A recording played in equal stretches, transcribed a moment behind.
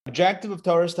Objective of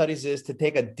Torah studies is to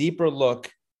take a deeper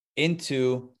look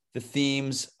into the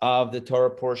themes of the Torah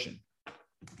portion.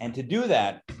 And to do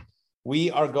that,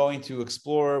 we are going to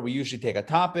explore, we usually take a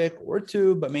topic or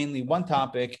two, but mainly one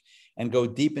topic, and go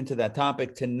deep into that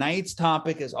topic. Tonight's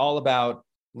topic is all about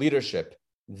leadership.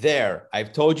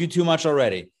 I've told you too much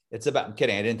already. I'm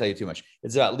kidding, I didn't tell you too much.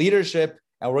 It's about leadership,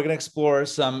 and we're going to explore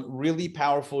some really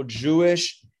powerful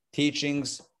Jewish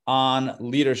teachings on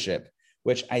leadership,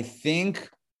 which I think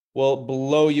will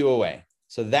blow you away.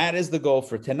 So that is the goal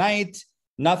for tonight.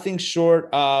 Nothing short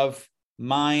of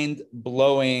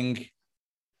mind-blowing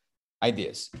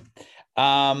ideas.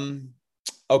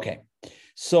 Okay,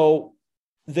 so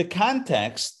the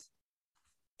context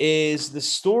is the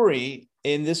story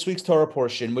in this week's Torah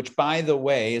portion, which, by the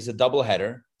way, is a double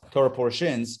header, Torah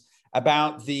portions,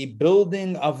 about the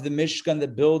building of the Mishkan, the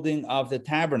building of the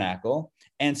tabernacle.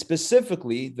 And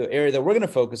specifically, the area that we're going to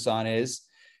focus on is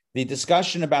the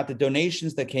discussion about the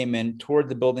donations that came in toward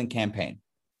the building campaign.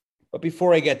 But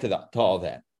before I get to all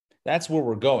that, that's where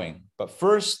we're going. But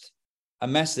first, a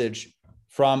message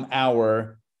from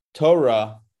our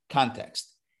Torah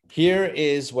context. Here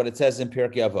is what it says in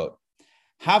Pirkei Avot.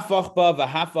 Hafach ba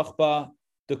v'hafach ba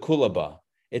dekula ba.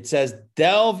 It says,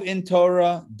 delve in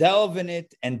Torah, delve in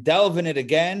it, and delve in it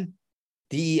again.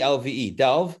 D-E-L-V-E,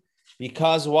 delve.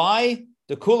 Because why?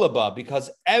 Dekula ba, because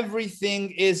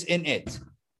everything is in it.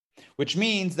 Which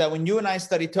means that when you and I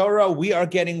study Torah, we are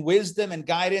getting wisdom and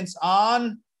guidance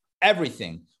on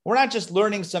everything. We're not just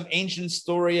learning some ancient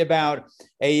story about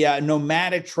a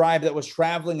nomadic tribe that was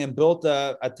traveling and built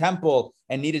a temple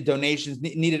and needed donations,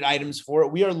 needed items for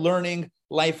it. We are learning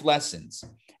life lessons.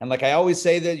 And like I always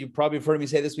say, that you probably have heard me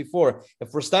say this before,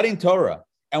 if we're studying Torah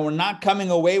and we're not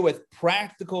coming away with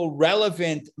practical,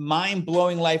 relevant,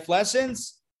 mind-blowing life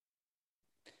lessons,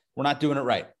 we're not doing it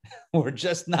right. We're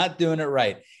just not doing it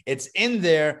right. It's in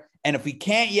there. And if we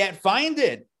can't yet find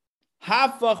it,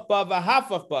 hafach ba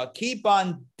v'hafach ba, keep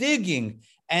on digging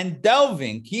and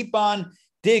delving. Keep on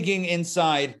digging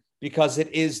inside because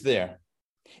it is there.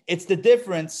 It's the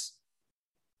difference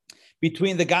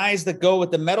between the guys that go with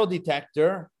the metal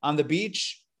detector on the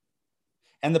beach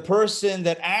and the person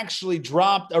that actually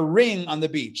dropped a ring on the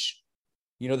beach.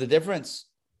 You know the difference?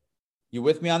 You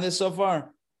with me on this so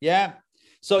far? Yeah.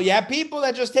 So you have people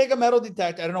that just take a metal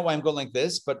detector. I don't know why I'm going like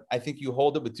this, but I think you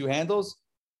hold it with two handles.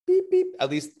 Beep, beep.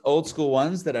 At least old school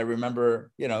ones that I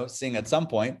remember, seeing at some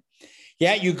point.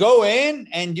 Yeah, you go in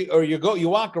and you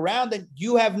walk around and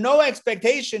you have no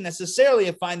expectation necessarily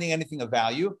of finding anything of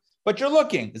value, but you're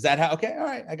looking. Is that how? Okay, all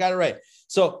right, I got it right.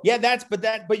 So yeah,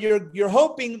 but you're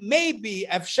hoping maybe,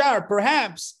 afshar,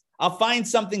 perhaps I'll find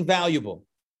something valuable.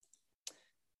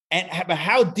 And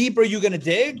how deep are you going to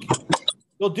dig?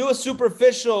 You'll do a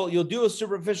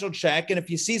superficial check. And if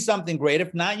you see something great,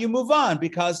 if not, you move on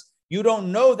because you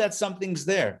don't know that something's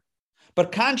there.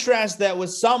 But contrast that with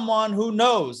someone who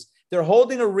knows. They're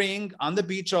holding a ring on the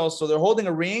beach also. They're holding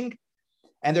a ring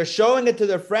and they're showing it to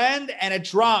their friend and it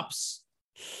drops.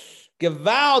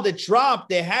 Gewalt, it dropped.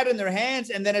 They had it in their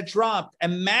hands and then it dropped.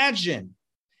 Imagine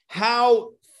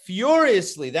how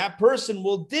furiously that person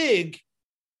will dig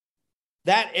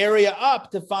that area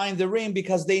up to find the ring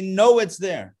because they know it's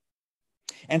there.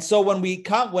 And so when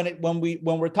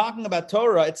we're talking about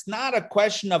Torah, it's not a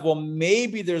question of, well,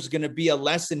 maybe there's going to be a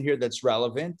lesson here that's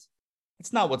relevant.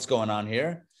 It's not what's going on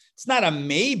here. It's not a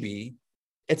maybe.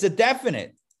 It's a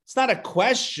definite. It's not a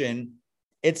question.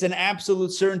 It's an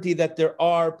absolute certainty that there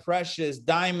are precious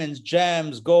diamonds,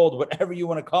 gems, gold, whatever you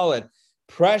want to call it,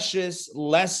 precious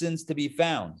lessons to be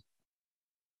found.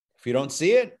 If you don't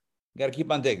see it, you got to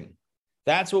keep on digging.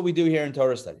 That's what we do here in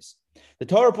Torah studies. The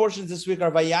Torah portions this week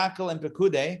are Vayakhel and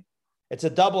Pekudei. It's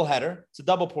a double header. It's a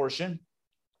double portion.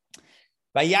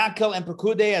 Vayakhel and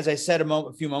Pekudei, as I said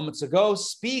a few moments ago,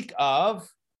 speak of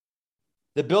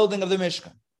the building of the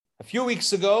Mishkan. A few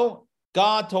weeks ago,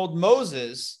 God told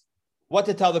Moses what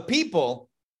to tell the people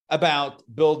about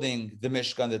building the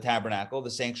Mishkan, the tabernacle, the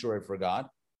sanctuary for God.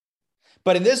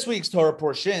 But in this week's Torah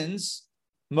portions,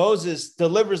 Moses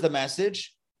delivers the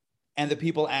message and the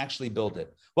people actually build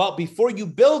it. Well, before you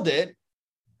build it,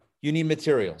 you need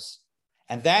materials.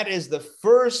 And that is the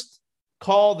first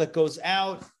call that goes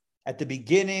out at the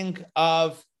beginning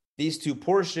of these two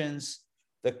portions,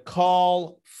 the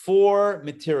call for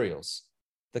materials,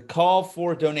 the call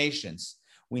for donations.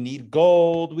 We need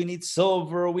gold, we need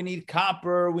silver, we need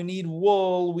copper, we need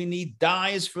wool, we need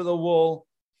dyes for the wool,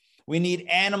 we need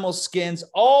animal skins,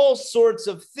 all sorts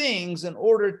of things in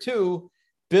order to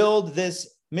build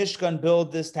this Mishkan,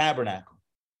 build this tabernacle.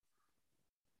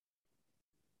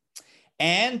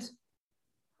 And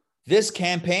this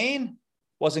campaign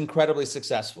was incredibly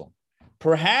successful.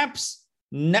 perhaps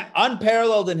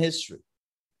unparalleled in history.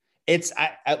 It's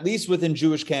at least within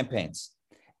Jewish campaigns.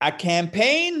 A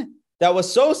campaign that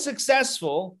was so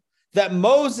successful that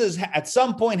Moses at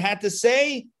some point had to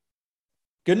say,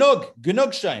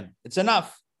 Genug shain, it's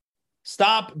enough.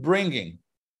 Stop bringing.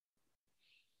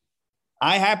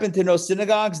 I happen to know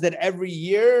synagogues that every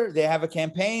year they have a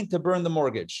campaign to burn the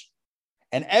mortgage.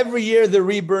 And every year they're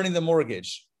reburning the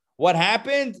mortgage. What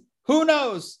happened? Who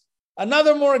knows?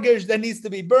 Another mortgage that needs to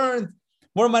be burned,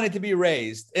 more money to be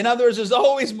raised. In other words, there's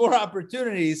always more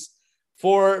opportunities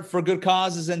for good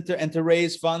causes and to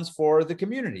raise funds for the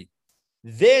community.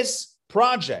 This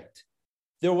project,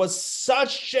 there was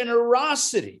such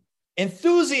generosity,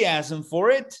 enthusiasm for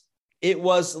it. It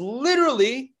was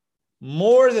literally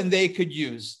more than they could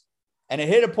use. And it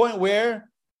hit a point where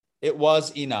it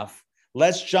was enough.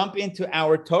 Let's jump into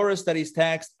our Torah studies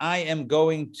text. I am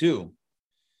going to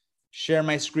share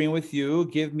my screen with you.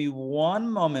 Give me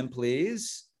one moment,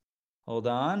 please. Hold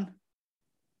on.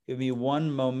 Give me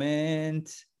one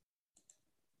moment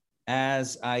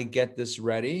as I get this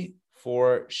ready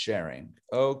for sharing.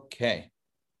 Okay.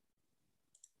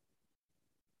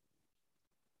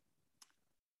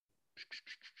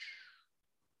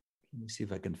 Let me see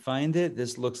if I can find it.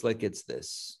 This looks like it's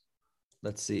this.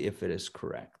 Let's see if it is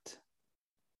correct.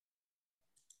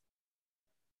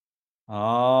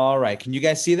 All right. Can you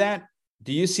guys see that?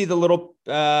 Do you see the little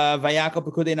Vayakhel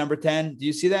Pekudei number 10? Do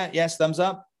you see that? Yes, thumbs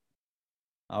up.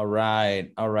 All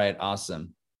right. All right.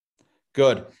 Awesome.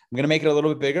 Good. I'm going to make it a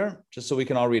little bit bigger just so we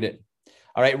can all read it.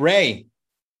 All right, Ray.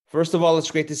 First of all,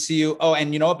 it's great to see you. Oh,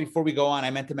 and you know what? Before we go on,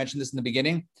 I meant to mention this in the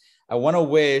beginning. I want to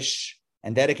wish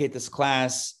and dedicate this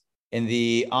class in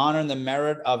the honor and the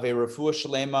merit of a refuah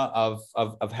shlema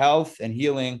of health and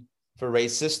healing for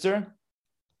Ray's sister,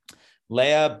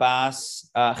 Leah Bas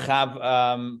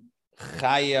Chaya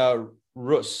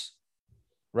Rus,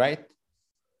 right?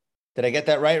 Did I get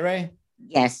that right, Ray?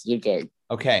 Yes, you did.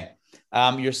 Okay.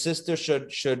 Your sister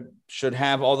should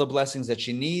have all the blessings that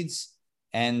she needs,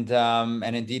 and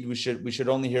indeed we should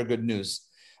only hear good news.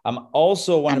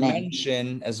 Also want to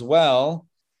mention as well,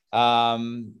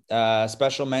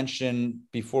 special mention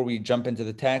before we jump into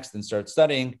the text and start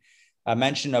studying, a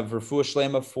mention of refuah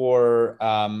shlema for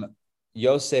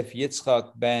Yosef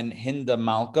Yitzchak ben Hinda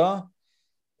Malka.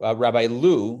 Rabbi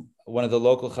Lou, one of the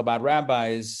local Chabad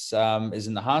rabbis, is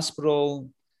in the hospital.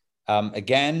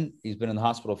 Again, he's been in the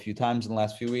hospital a few times in the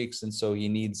last few weeks, and so he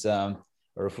needs a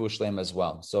refuah shlema as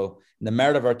well. So in the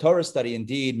merit of our Torah study,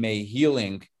 indeed, may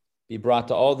healing be brought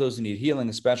to all those who need healing,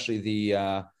 especially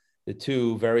the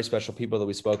two very special people that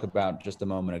we spoke about just a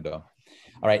moment ago.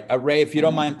 All right, Ray, if you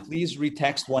don't mind, please read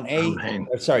text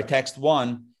 1a. Sorry, text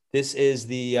 1. This is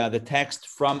the text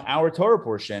from our Torah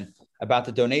portion about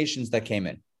the donations that came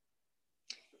in.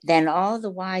 Then all the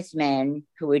wise men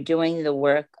who were doing the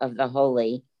work of the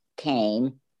holy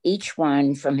came, each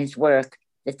one from his work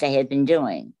that they had been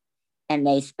doing. And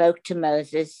they spoke to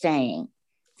Moses, saying,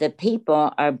 the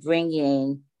people are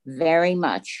bringing very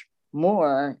much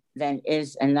more than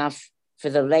is enough for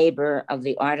the labor of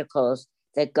the articles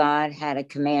that God had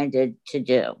commanded to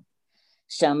do.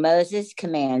 So Moses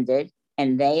commanded,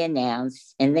 and they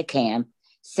announced in the camp,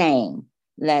 saying,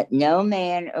 let no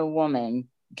man or woman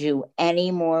do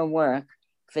any more work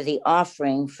for the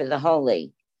offering for the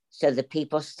holy. So the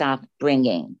people stopped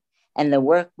bringing, and the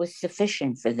work was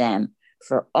sufficient for them,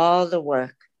 for all the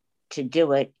work to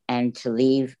do it and to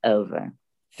leave over.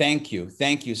 Thank you.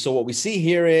 Thank you. So what we see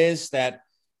here is that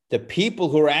the people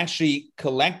who are actually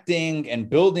collecting and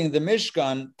building the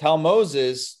Mishkan tell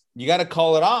Moses, you got to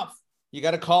call it off. You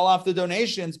got to call off the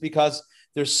donations because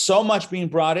there's so much being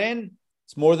brought in.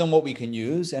 It's more than what we can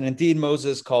use. And indeed,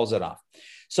 Moses calls it off.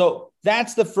 So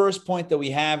that's the first point that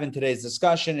we have in today's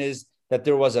discussion, is that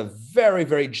there was a very,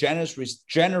 very generous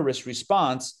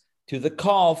response to the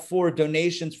call for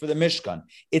donations for the Mishkan.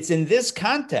 It's in this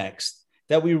context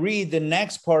that we read the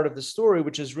next part of the story,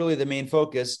 which is really the main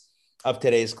focus of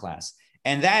today's class.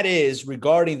 And that is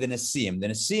regarding the Nesiim. The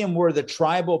Nesiim were the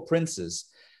tribal princes.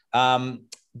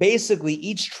 Basically,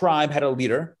 each tribe had a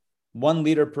leader, one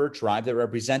leader per tribe that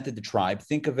represented the tribe.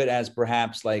 Think of it as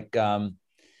perhaps like,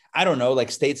 I don't know,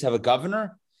 like states have a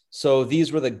governor. So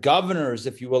these were the governors,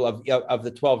 if you will, of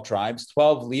the 12 tribes,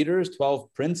 12 leaders,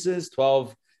 12 princes,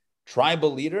 12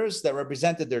 tribal leaders that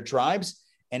represented their tribes.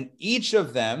 And each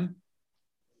of them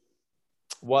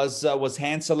was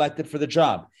hand selected for the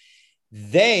job.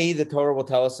 They, the Torah will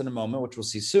tell us in a moment, which we'll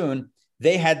see soon,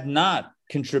 they had not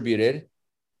contributed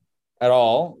at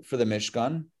all for the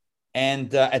Mishkan.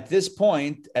 And at this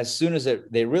point, as soon as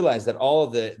they realized that all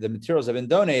of the materials have been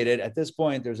donated, at this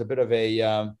point, there's a bit of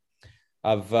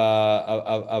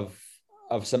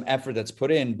some effort that's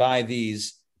put in by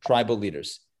these tribal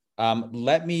leaders. Let's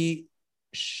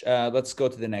go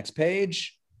to the next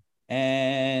page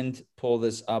and pull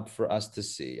this up for us to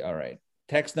see. All right.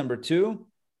 Text number 2,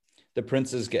 the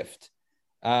prince's gift.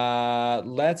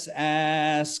 Let's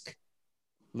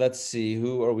see,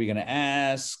 who are we going to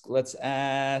ask? Let's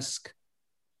ask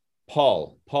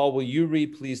Paul. Paul, will you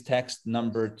read, please, text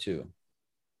number 2?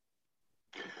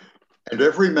 And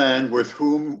every man with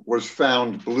whom was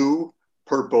found blue,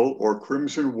 purple, or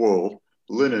crimson wool,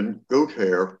 linen, goat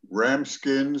hair, ram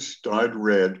skins dyed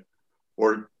red,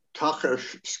 or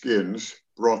tachash skins,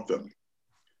 brought them.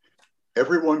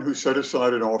 Everyone who set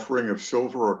aside an offering of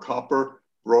silver or copper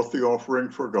brought the offering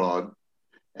for God,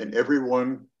 and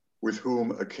everyone with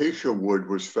whom acacia wood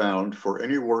was found for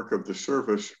any work of the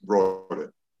service brought it.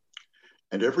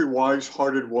 And every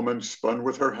wise-hearted woman spun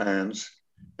with her hands,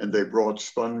 and they brought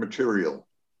spun material,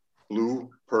 blue,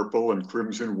 purple, and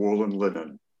crimson wool and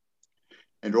linen.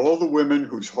 And all the women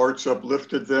whose hearts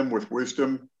uplifted them with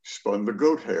wisdom spun the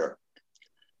goat hair.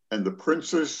 And the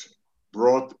princes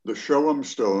brought the shoam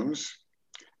stones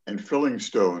and filling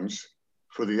stones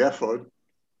for the ephod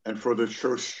and for the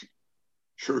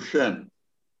shoshen,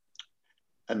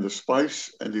 and the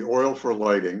spice and the oil for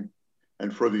lighting,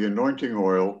 and for the anointing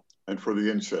oil, and for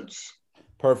the incense.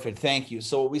 Perfect. Thank you.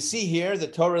 So what we see here, the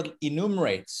Torah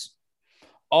enumerates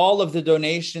all of the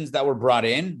donations that were brought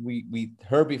in. We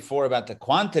heard before about the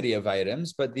quantity of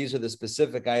items, but these are the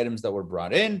specific items that were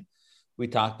brought in. We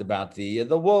talked about the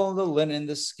wool, the linen,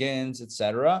 the skins,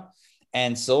 etc.,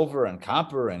 and silver and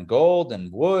copper and gold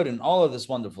and wood and all of this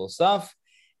wonderful stuff.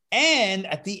 And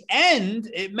at the end,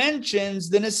 it mentions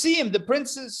the Nesiim, the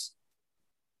princes,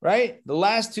 right? The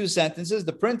last 2 sentences,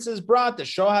 the princes brought the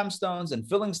shoham stones and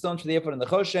filling stones for the ephod and the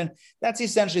choshen. That's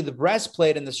essentially the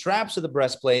breastplate and the straps of the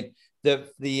breastplate,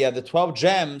 the 12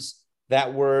 gems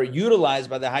that were utilized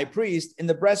by the high priest in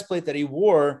the breastplate that he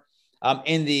wore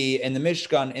in the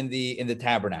Mishkan, in the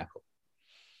tabernacle.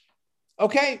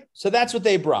 Okay, so that's what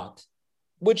they brought,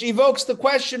 which evokes the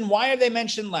question, why are they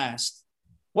mentioned last?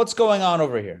 What's going on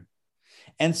over here?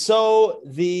 And so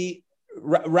the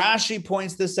Rashi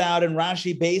points this out, and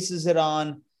Rashi bases it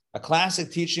on a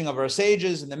classic teaching of our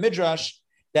sages in the Midrash,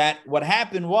 that what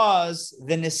happened was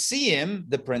the Nesiim,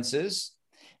 the princes,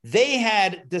 they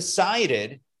had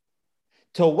decided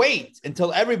to wait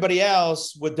until everybody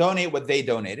else would donate what they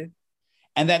donated,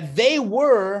 and that they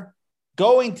were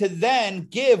going to then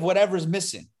give whatever's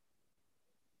missing.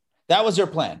 That was their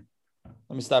plan.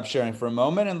 Let me stop sharing for a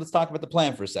moment and let's talk about the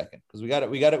plan for a second, because we got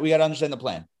to understand the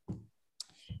plan.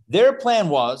 Their plan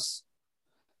was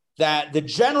that the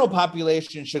general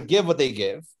population should give what they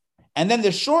give, and then the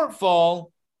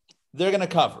shortfall they're going to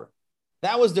cover.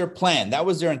 That was their plan. That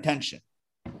was their intention.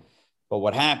 But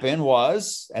what happened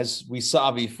was, as we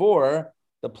saw before,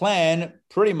 the plan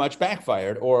pretty much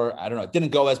backfired, or I don't know, it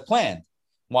didn't go as planned.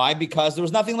 Why? Because there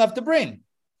was nothing left to bring.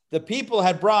 The people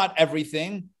had brought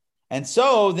everything. And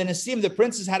so the Nesiim, the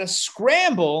princes, had to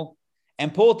scramble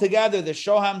and pull together the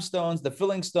shoham stones, the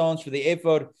filling stones for the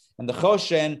ephod and the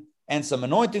choshen, and some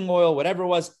anointing oil, whatever it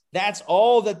was. That's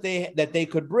all that they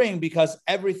could bring, because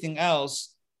everything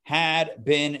else had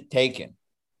been taken.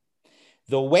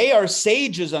 The way our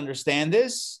sages understand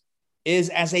this is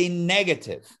as a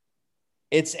negative.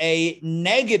 It's a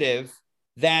negative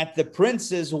that the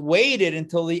princes waited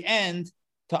until the end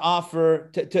to offer,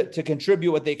 to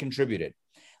contribute what they contributed.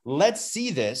 Let's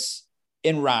see this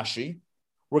in Rashi.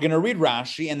 We're going to read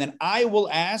Rashi, and then I will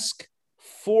ask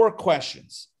 4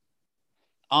 questions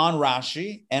on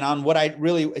Rashi and on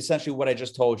essentially what I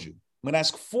just told you. I'm going to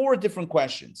ask 4 different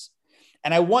questions.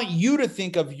 And I want you to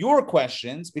think of your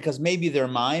questions, because maybe they're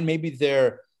mine, maybe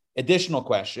they're additional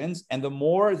questions. And the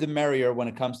more, the merrier when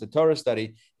it comes to Torah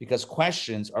study, because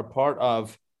questions are part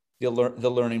of the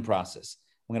learning process.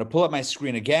 I'm going to pull up my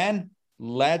screen again.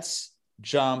 Let's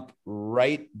jump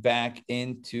right back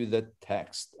into the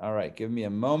text. All right, give me a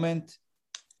moment.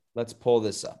 Let's pull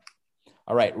this up.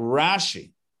 All right,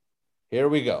 Rashi. Here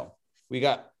we go. We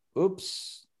got,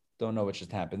 don't know what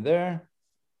just happened there.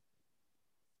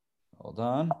 Hold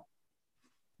on.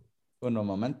 Uno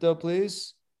momento,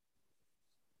 please.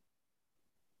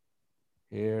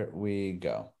 Here we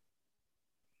go.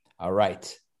 All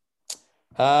right.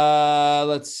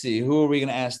 Let's see. Who are we going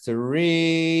to ask to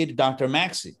read? Dr.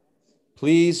 Maxey.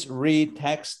 Please read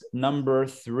text number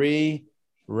 3,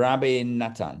 Rabbi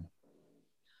Natan.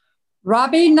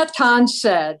 Rabbi Natan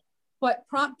said, what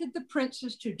prompted the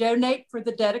princes to donate for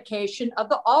the dedication of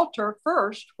the altar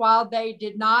first, while they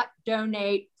did not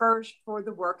donate first for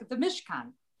the work of the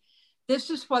Mishkan? This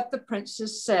is what the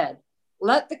princes said.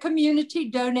 Let the community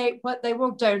donate what they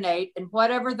will donate, and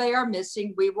whatever they are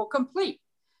missing, we will complete.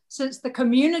 Since the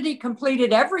community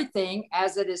completed everything,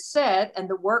 as it is said, and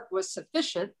the work was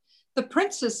sufficient, the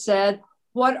princess said,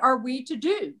 what are we to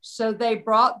do? So they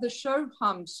brought the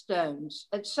shoham stones,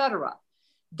 etc.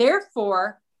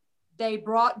 Therefore, they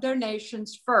brought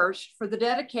donations first for the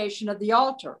dedication of the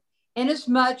altar.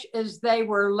 Inasmuch as they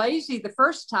were lazy the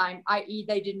first time, i.e.,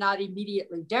 they did not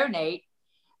immediately donate,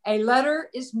 a letter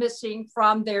is missing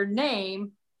from their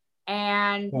name,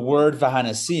 and the word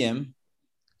Vahanasiim,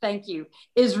 thank you,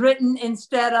 is written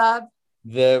instead of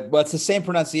it's the same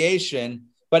pronunciation,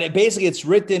 but it's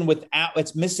written without,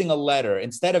 it's missing a letter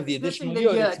instead of the additional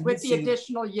yud. With the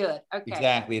additional yud. Okay.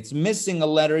 Exactly. It's missing a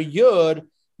letter yud,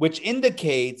 which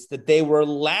indicates that they were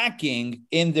lacking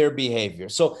in their behavior.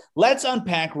 So let's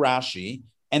unpack Rashi.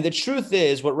 And the truth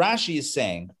is, what Rashi is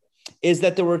saying is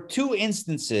that there were two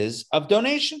instances of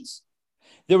donations.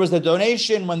 There was the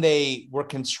donation when they were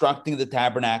constructing the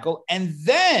tabernacle, and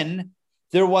then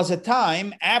there was a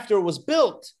time after it was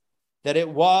built that it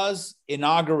was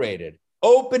inaugurated,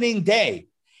 opening day.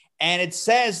 And it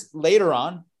says later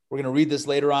on, we're going to read this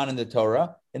later on in the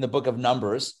Torah, in the book of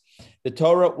Numbers, the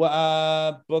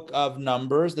Torah book of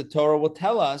Numbers, the Torah will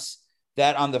tell us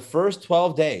that on the first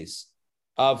 12 days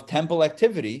of temple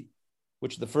activity,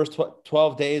 which the first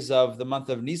 12 days of the month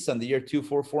of Nisan, the year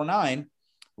 2449,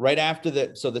 right after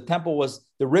the temple was,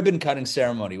 the ribbon cutting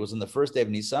ceremony was on the first day of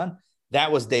Nisan.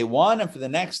 That was day one. And for the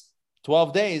next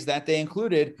 12 days, that day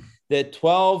included the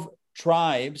 12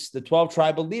 tribes, the 12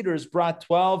 tribal leaders brought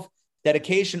 12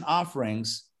 dedication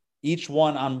offerings, each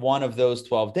one on one of those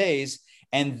 12 days.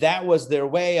 And that was their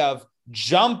way of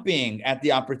jumping at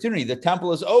the opportunity. The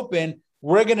temple is open.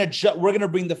 We're gonna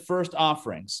bring the first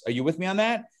offerings. Are you with me on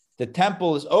that? The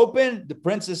temple is open. The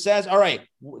princess says, all right.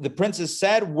 The princess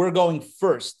said, we're going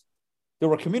first. There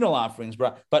were communal offerings,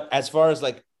 but as far as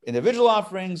like individual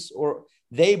offerings, or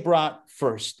they brought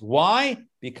first. Why?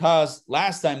 Because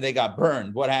last time they got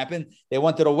burned. What happened? They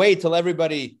wanted to wait till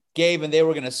everybody gave and they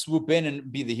were going to swoop in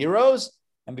and be the heroes.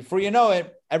 And before you know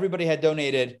it, everybody had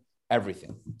donated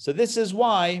everything. So this is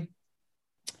why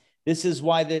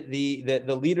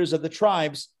the leaders of the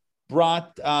tribes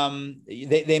brought,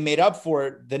 they made up for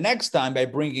it the next time by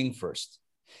bringing first.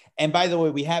 And by the way,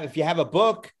 if you have a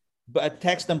book, but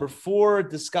text number 4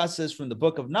 discusses from the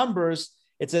book of Numbers.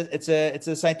 It's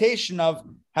a citation of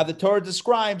how the Torah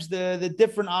describes the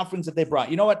different offerings that they brought.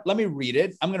 You know what? Let me read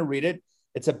it. I'm going to read it.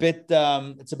 It's a bit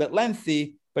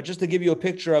lengthy, but just to give you a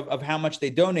picture of how much they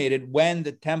donated when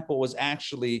the tabernacle was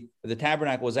actually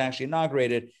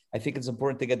inaugurated, I think it's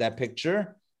important to get that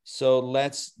picture. So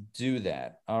let's do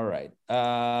that. All right.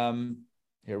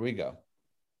 Here we go.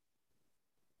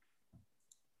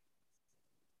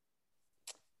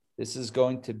 This is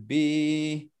going to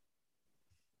be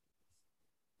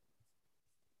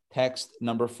text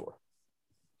number 4.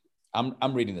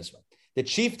 I'm reading this one. The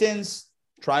chieftains,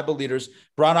 tribal leaders,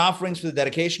 brought offerings for the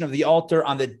dedication of the altar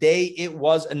on the day it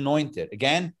was anointed.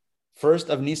 Again, first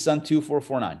of Nisan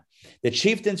 2449. The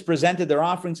chieftains presented their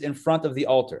offerings in front of the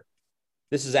altar.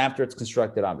 This is after it's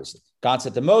constructed, obviously. God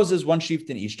said to Moses, one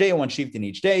chieftain each day, one chieftain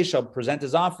each day shall present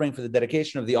his offering for the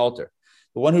dedication of the altar.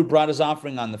 The one who brought his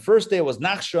offering on the first day was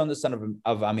Nachshon, the son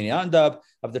of Aminadab,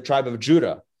 of the tribe of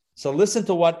Judah. So listen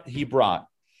to what he brought.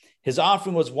 His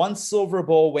offering was 1 silver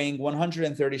bowl weighing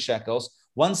 130 shekels,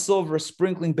 1 silver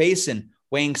sprinkling basin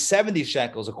weighing 70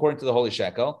 shekels, according to the holy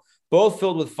shekel, both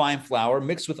filled with fine flour,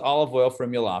 mixed with olive oil for a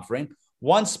meal offering,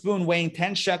 1 spoon weighing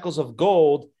 10 shekels of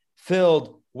gold,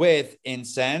 filled with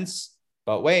incense.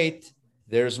 But wait,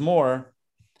 there's more.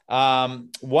 1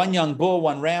 young bull,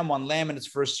 1 ram, 1 lamb in its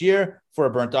first year for a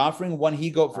burnt offering, 1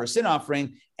 he-goat for a sin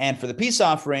offering, and for the peace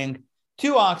offering,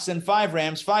 2 oxen, 5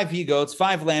 rams, 5 he-goats,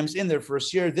 5 lambs in their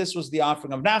first year. This was the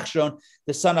offering of Nachshon,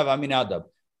 the son of Aminadab.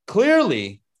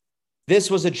 Clearly, this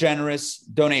was a generous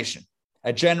donation,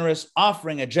 a generous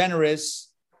offering, a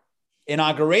generous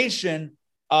inauguration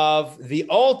of the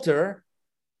altar.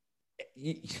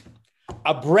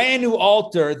 A brand new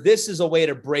altar. This is a way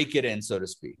to break it in, so to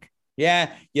speak.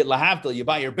 Yeah, you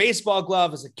buy your baseball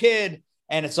glove as a kid,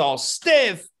 and it's all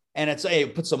stiff, and you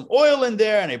put some oil in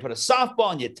there, and you put a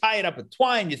softball, and you tie it up with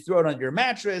twine, you throw it under your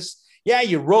mattress. Yeah,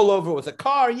 you roll over with a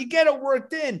car, you get it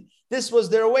worked in. This was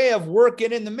their way of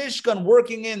working in the Mishkan,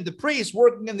 working in the priest,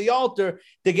 working in the altar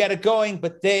to get it going,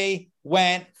 but they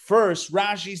went first.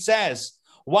 Rashi says,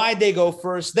 why'd they go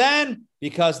first then?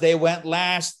 Because they went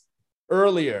last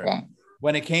earlier.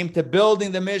 When it came to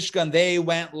building the Mishkan, they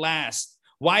went last.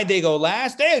 Why'd they go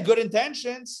last? They had good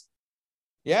intentions.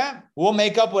 Yeah, we'll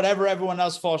make up whatever everyone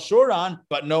else falls short on,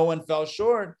 but no one fell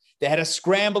short. They had to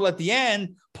scramble at the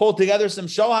end, pull together some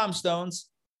shoham stones,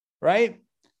 right?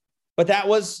 But that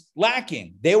was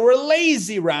lacking. They were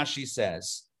lazy, Rashi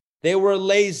says. They were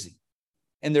lazy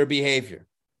in their behavior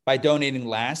by donating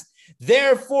last.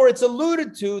 Therefore, it's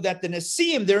alluded to that the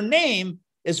Nesim, their name,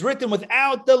 is written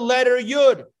without the letter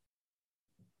Yud.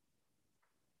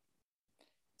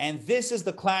 And this is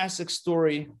the classic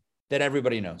story that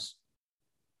everybody knows.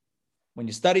 When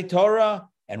you study Torah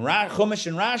and Chumash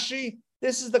and Rashi,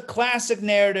 this is the classic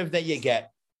narrative that you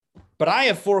get. But I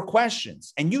have 4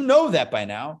 questions, and you know that by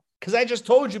now, because I just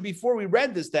told you before we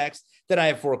read this text that I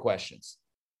have 4 questions.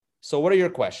 So what are your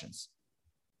questions?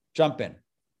 Jump in.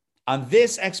 On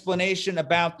this explanation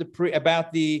about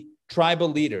the tribal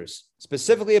leaders,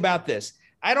 specifically about this,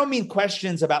 I don't mean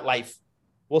questions about life.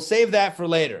 We'll save that for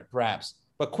later, perhaps.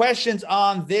 But questions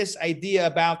on this idea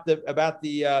about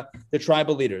the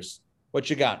tribal leaders. What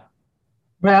you got?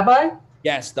 Rabbi?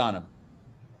 Yes, Donna.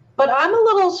 But I'm a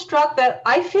little struck that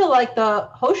I feel like the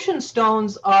Hoshin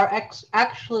stones are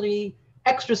actually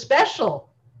extra special.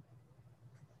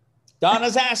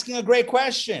 Donna's asking a great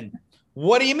question.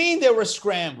 What do you mean they were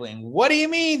scrambling? What do you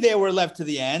mean they were left to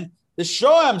the end? The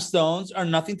Shoam stones are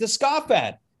nothing to scoff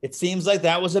at. It seems like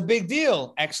that was a big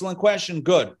deal. Excellent question.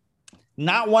 Good.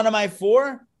 Not one of my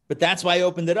 4, but that's why I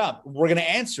opened it up. We're going to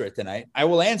answer it tonight. I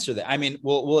will answer that. I mean,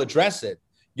 we'll address it.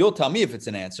 You'll tell me if it's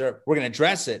an answer. We're going to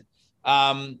address it.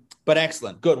 But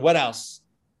excellent. Good. What else?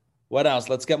 What else?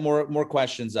 Let's get more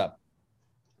questions up.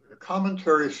 The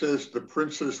commentary says the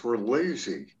princes were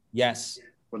lazy. Yes.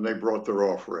 When they brought their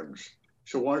offerings.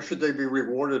 So why should they be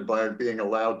rewarded by being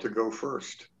allowed to go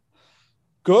first?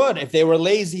 Good. If they were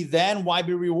lazy, then why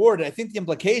be rewarded? I think the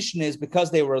implication is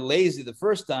because they were lazy the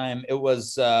first time, it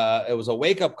was a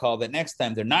wake-up call that next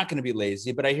time they're not going to be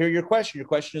lazy. But I hear your question. Your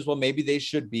question is, well, maybe they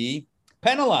should be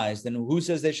penalized. And who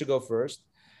says they should go first?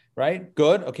 Right?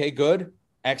 Good. Okay, good.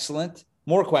 Excellent.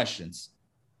 More questions.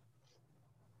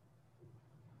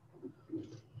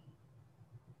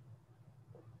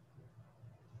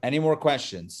 Any more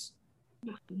questions?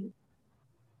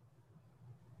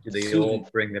 Do they all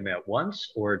bring them at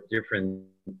once or different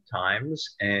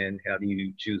times? And how do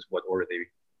you choose what order they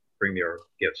bring their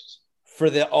gifts? For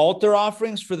the altar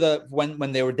offerings, for the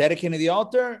when they were dedicating the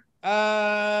altar,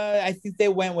 I think they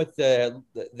went with the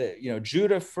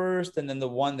Judah first, and then the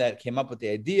one that came up with the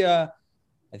idea.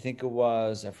 I think it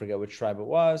was, I forget which tribe it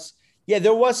was. Yeah,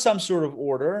 there was some sort of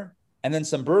order, and then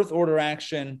some birth order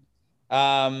action.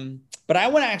 But I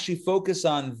want to actually focus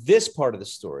on this part of the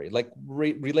story, like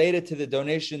related to the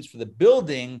donations for the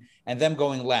building and them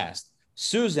going last.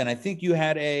 Susan, I think you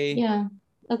had a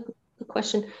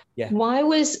question. Yeah. Why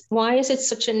is it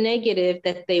such a negative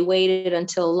that they waited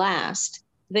until last?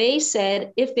 They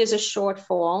said if there's a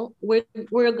shortfall,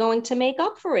 we're going to make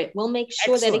up for it. We'll make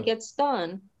sure that it gets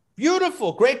done.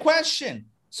 Beautiful, great question.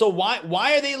 So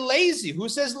why are they lazy? Who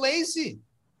says lazy?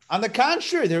 On the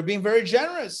contrary, they were being very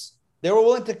generous. They were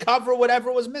willing to cover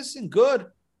whatever was missing. Good.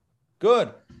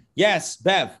 Yes,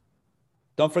 Bev.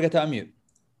 Don't forget to unmute.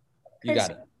 You got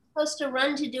it. You're supposed to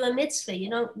run to do a mitzvah. You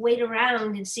don't wait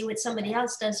around and see what somebody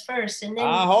else does first. And then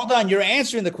hold on. You're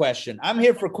answering the question. I'm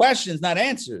here for questions, not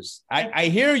answers. I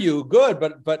hear you. Good,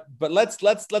 but let's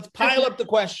pile up the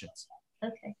questions.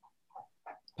 Okay.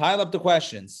 Pile up the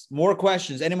questions. More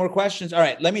questions. Any more questions? All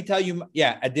right. Let me tell you.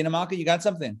 Yeah, Adina Malka, you got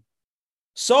something?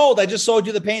 Sold. I just sold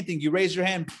you the painting. You raise your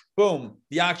hand. Boom.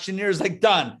 The auctioneer is like,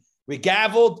 done. We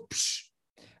gavelled. Psh.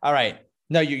 All right.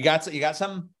 No, you got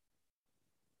something?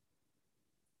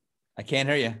 I can't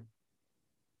hear you.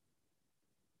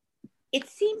 It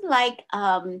seemed like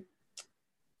by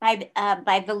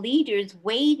the leaders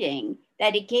waiting,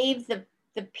 that it gave the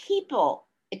people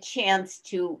a chance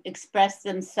to express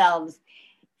themselves,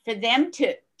 for them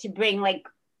to bring, like,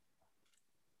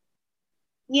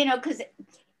 because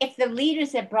if the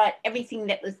leaders had brought everything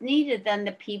that was needed, then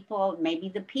maybe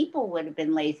the people would have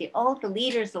been lazy. Oh, the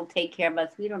leaders will take care of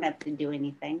us. We don't have to do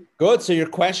anything. Good. So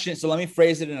let me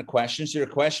phrase it in a question. So your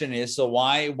question is, so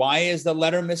why is the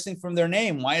letter missing from their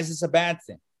name? Why is this a bad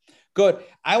thing? Good.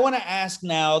 I want to ask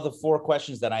now the 4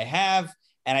 questions that I have,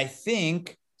 and I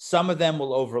think some of them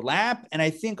will overlap. And I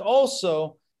think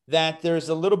also that there's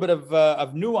a little bit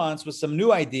of nuance with some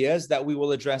new ideas that we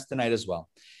will address tonight as well.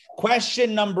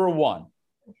 Question number 1.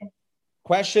 Okay.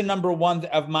 Question number 1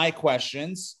 of my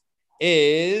questions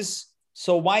is,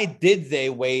 so why did they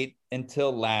wait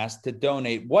until last to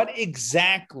donate? What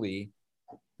exactly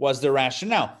was the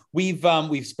rationale?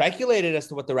 We've speculated as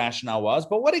to what the rationale was,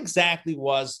 but what exactly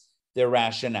was their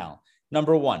rationale?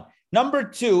 Number 1. Number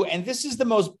 2, and this is the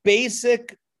most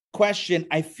basic question.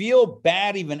 I feel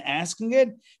bad even asking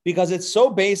it because it's so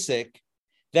basic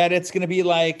that it's going to be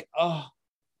like, oh,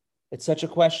 it's such a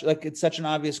question, like it's such an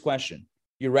obvious question.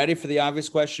 You ready for the obvious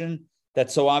question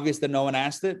that's so obvious that no one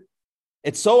asked it?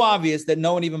 It's so obvious that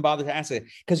no one even bothered to ask it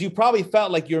because you probably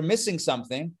felt like you're missing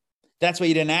something. That's why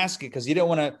you didn't ask it, because you didn't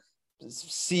want to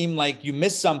seem like you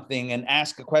missed something and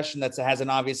ask a question that has an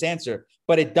obvious answer,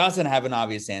 but it doesn't have an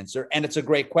obvious answer. And it's a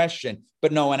great question,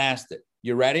 but no one asked it.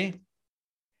 You ready?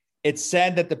 It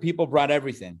said that the people brought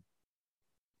everything.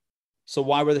 So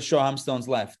why were the Shoham stones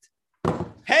left?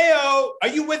 Hey-o, are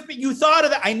you with me? You thought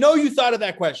of that. I know you thought of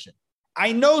that question.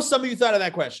 I know some of you thought of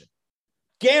that question.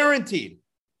 Guaranteed.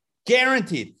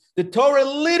 Guaranteed. The Torah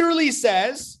literally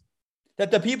says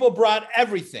that the people brought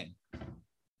everything.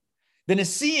 The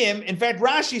Nesiim, in fact,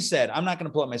 Rashi said, I'm not going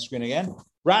to pull up my screen again.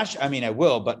 I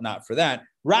will, but not for that.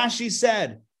 Rashi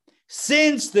said,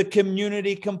 since the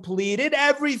community completed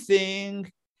everything,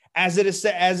 as it is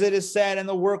said, and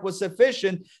the work was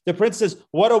sufficient, the prince says,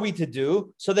 what are we to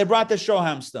do? So they brought the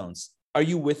Shoham stones. Are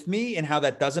you with me in how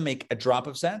that doesn't make a drop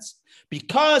of sense?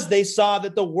 Because they saw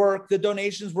that the work, the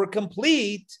donations were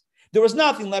complete, there was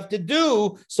nothing left to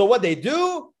do. So what they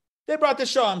do? They brought the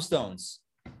Shoham stones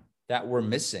that were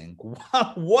missing.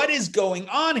 What is going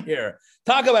on here?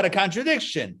 Talk about a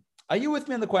contradiction. Are you with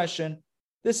me on the question?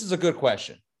 This is a good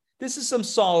question. This is some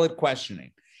solid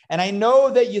questioning. And I know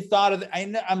that you thought of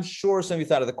I'm sure some of you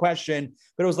thought of the question,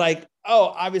 but it was like,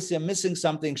 oh, obviously I'm missing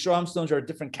something. Shoham stones are a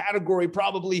different category.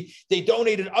 Probably they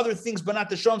donated other things, but not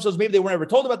the Shoham stones. Maybe they were never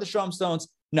told about the Shoham stones.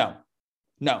 No.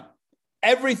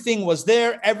 Everything was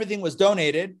there. Everything was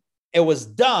donated. It was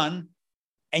done.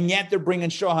 And yet they're bringing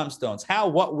Shoham stones. How,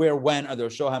 what, where, when are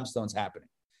those Shoham stones happening?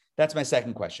 That's my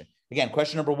second question. Again,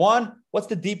 question number one, what's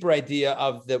the deeper idea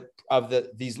of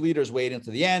these leaders waiting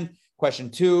to the end? Question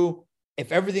two,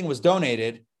 if everything was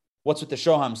donated, what's with the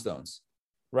Shoham stones,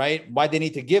 right? Why they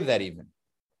need to give that even?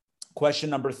 Question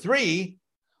number three,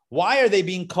 why are they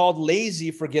being called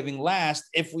lazy for giving last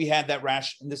if we had that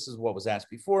rationale? This is what was asked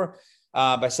before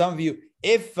by some of you.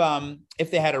 If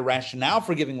they had a rationale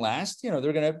for giving last, they're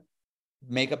going to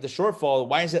make up the shortfall.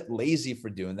 Why is it lazy for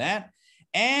doing that?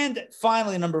 And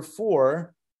finally, number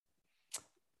four,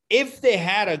 if they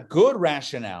had a good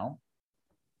rationale,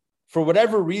 for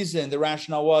whatever reason the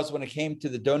rationale was when it came to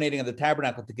the donating of the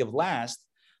tabernacle to give last,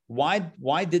 why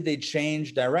did they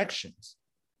change directions?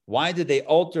 Why did they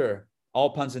alter,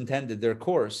 all puns intended, their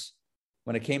course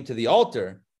when it came to the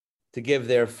altar to give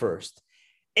there first?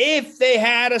 If they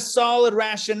had a solid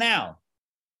rationale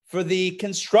for the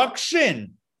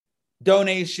construction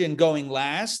donation going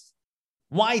last,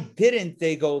 why didn't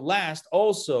they go last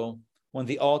also when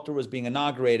the altar was being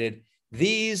inaugurated?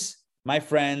 These, my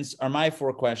friends, are my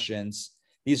four questions.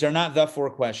 These are not the four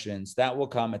questions that will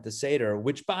come at the Seder,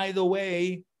 which, by the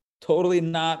way, totally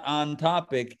not on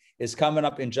topic, is coming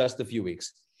up in just a few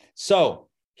weeks. So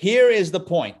here is the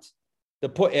point. The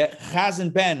point.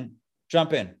 Chazan Ben,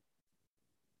 jump in.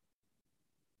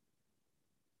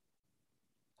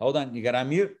 Hold on, you got to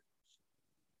unmute.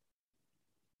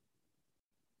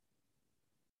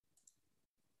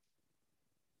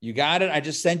 You got it? I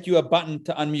just sent you a button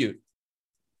to unmute.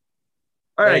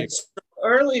 All right. So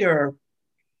earlier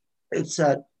it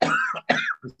said,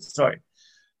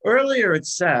 Earlier it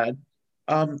said,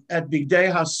 at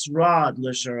Bigdei Hasrad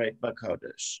L'Shareit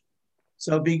B'Kodesh.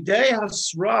 So Bigdei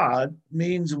Hasrad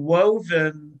means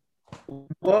woven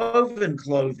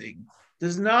clothing.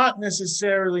 Does not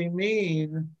necessarily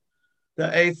mean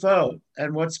the ephod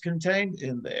and what's contained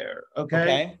in there.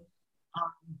 Okay.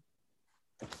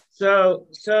 So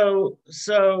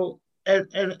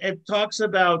it talks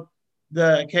about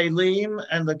the kelim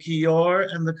and the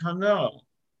kior and the kano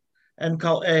and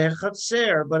kol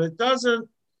chatzer, but it doesn't.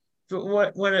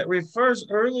 When it refers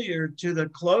earlier to the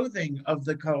clothing of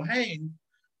the kohen,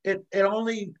 it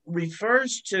only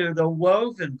refers to the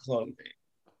woven clothing.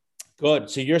 Good.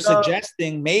 So you're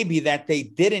suggesting maybe that they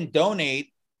didn't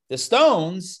donate the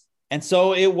stones, and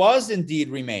so it was indeed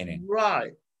remaining.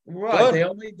 Right. Good. They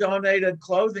only donated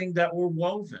clothing that were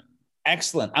woven.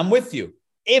 Excellent. I'm with you.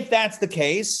 If that's the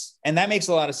case, and that makes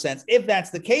a lot of sense, if that's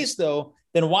the case, though,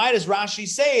 then why does Rashi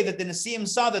say that the Nesiim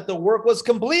saw that the work was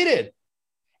completed?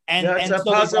 And so they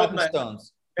brought the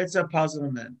stones. It's a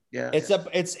puzzlement. Yeah. It's a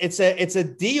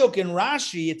diuk in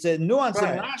Rashi. It's a nuance in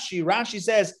Rashi. Rashi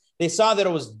says they saw that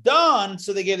it was done,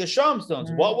 so they gave the Shoham stones.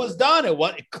 Mm-hmm. What was done?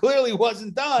 It clearly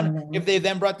wasn't done if they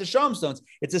then brought the Shoham stones.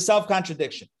 It's a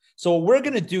self-contradiction. So what we're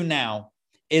going to do now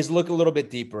is look a little bit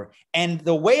deeper. And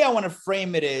the way I want to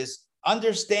frame it is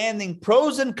understanding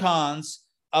pros and cons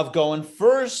of going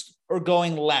first or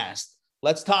going last.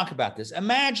 Let's talk about this.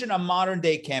 Imagine a modern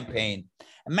day campaign.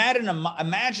 Imagine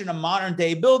a modern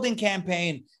day building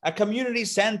campaign, a community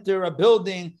center, a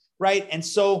building, right? And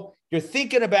so you're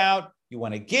thinking about, you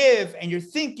want to give, and you're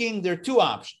thinking there are two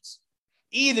options.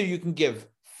 Either you can give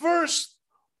first,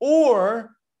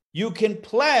 or you can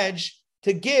pledge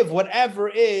to give whatever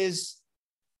is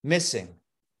missing.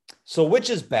 So which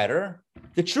is better?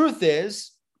 The truth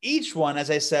is, each one,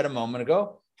 as I said a moment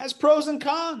ago, has pros and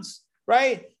cons,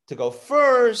 right? To go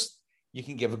first, you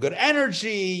can give a good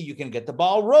energy, you can get the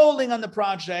ball rolling on the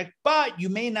project, but you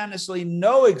may not necessarily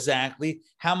know exactly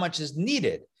how much is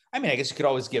needed. I mean, I guess you could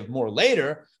always give more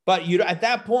later, but you at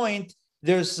that point,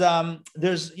 the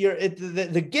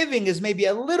giving is maybe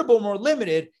a little bit more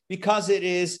limited because it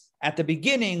is at the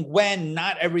beginning when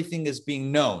not everything is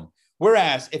being known.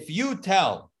 Whereas if you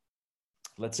tell,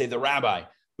 let's say the rabbi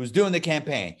who's doing the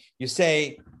campaign, you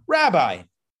say, Rabbi,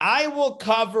 I will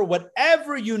cover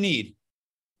whatever you need.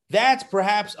 That's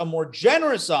perhaps a more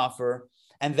generous offer,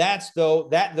 and that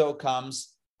comes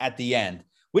at the end,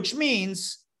 which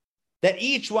means that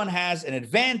each one has an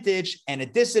advantage and a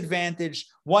disadvantage.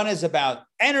 One is about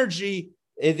energy.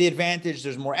 The advantage,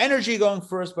 there's more energy going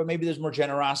first, but maybe there's more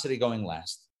generosity going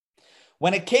last.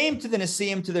 When it came to the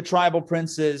Nesiim, to the tribal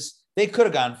princes, they could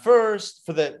have gone first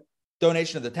for the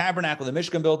donation of the tabernacle, the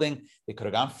Mishkan building. They could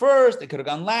have gone first. They could have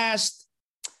gone last.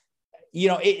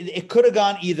 It could have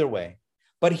gone either way.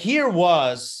 But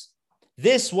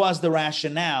this was the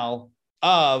rationale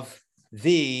of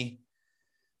the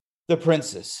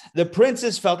princes. The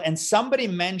princes felt, and somebody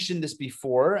mentioned this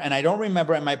before, and I don't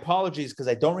remember, and my apologies because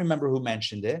I don't remember who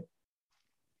mentioned it.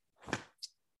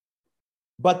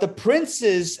 But the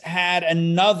princes had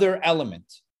another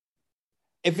element.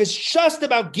 If it's just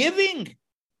about giving,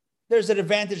 there's an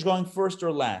advantage going first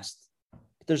or last.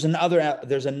 But there's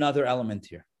another element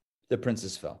here, the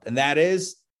princes felt, and that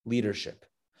is leadership.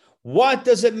 What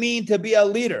does it mean to be a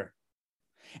leader?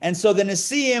 And so the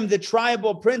Nesiim, the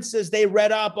tribal princes, they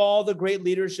read up all the great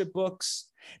leadership books.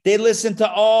 They listened to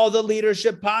all the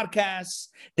leadership podcasts.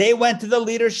 They went to the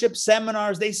leadership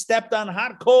seminars. They stepped on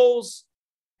hot coals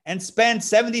and spent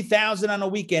 $70,000 on a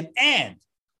weekend. And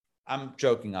I'm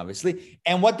joking, obviously.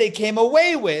 And what they came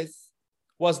away with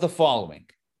was the following: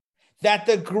 that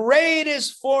the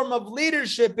greatest form of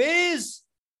leadership is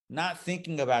not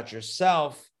thinking about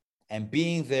yourself and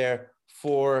being there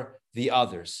for the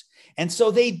others. And so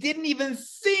they didn't even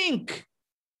think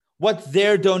what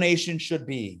their donation should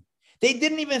be. They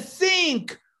didn't even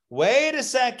think, wait a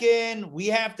second, we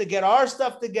have to get our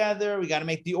stuff together. We got to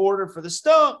make the order for the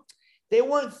stove. They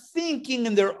weren't thinking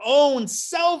in their own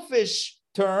selfish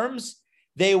terms.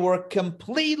 They were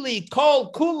completely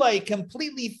kol kulai,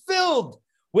 completely filled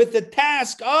with the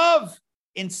task of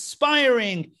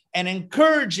inspiring and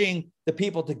encouraging the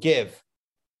people to give.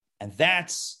 And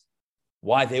that's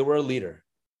why they were a leader,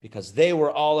 because they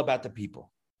were all about the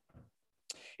people.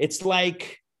 It's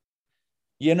like,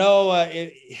 I'm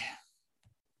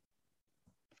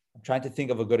trying to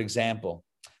think of a good example,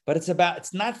 but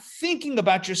it's not thinking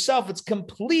about yourself. It's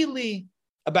completely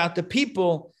about the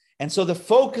people. And so the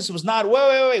focus was not,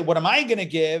 wait, what am I going to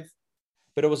give?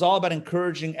 But it was all about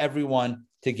encouraging everyone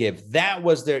to give. That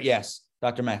was their, yes,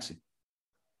 Dr. Maxey.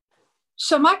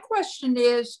 So my question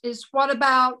is what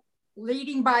about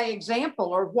leading by example,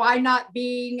 or why not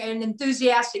being an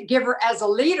enthusiastic giver as a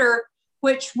leader,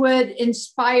 which would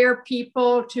inspire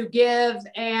people to give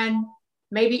and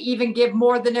maybe even give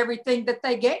more than everything that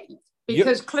they gave?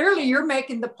 Because clearly you're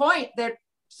making the point that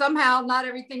somehow not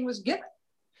everything was given.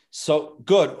 So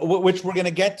good, which we're going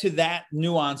to get to that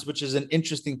nuance, which is an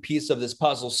interesting piece of this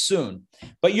puzzle soon.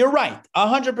 But you're right,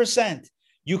 100%.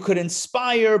 You could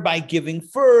inspire by giving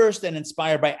first and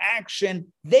inspire by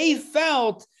action. They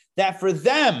felt that for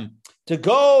them to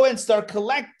go and start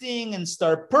collecting and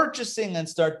start purchasing and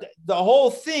start the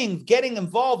whole thing, getting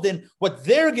involved in what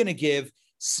they're going to give,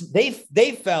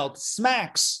 they felt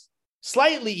smacks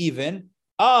slightly even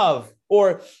of,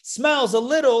 or smells a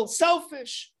little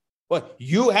selfish. Well,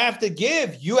 you have to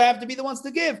give. You have to be the ones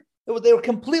to give. They were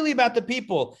completely about the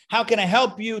people. How can I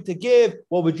help you to give?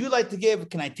 What would you like to give?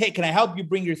 Can I help you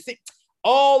bring your thing?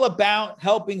 All about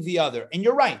helping the other. And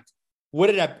you're right. Would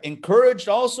it have encouraged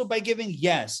also by giving?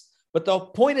 Yes. But the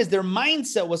point is their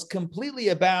mindset was completely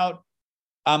about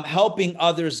helping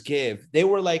others give. They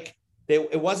were like,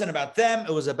 it wasn't about them.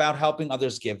 It was about helping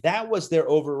others give. That was their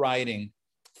overriding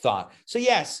thought. So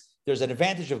yes, there's an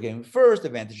advantage of giving first,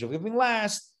 advantage of giving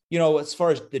last, as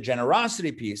far as the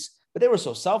generosity piece. But they were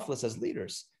so selfless as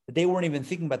leaders that they weren't even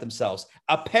thinking about themselves.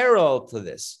 A parallel to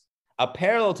this,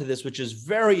 which is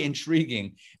very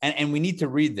intriguing, and we need to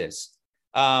read this,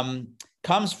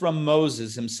 comes from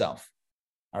Moses himself.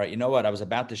 All right, you know what? I was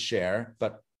about to share,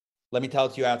 but Let me tell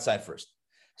it to you outside first.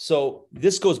 So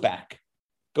this goes back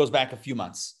a few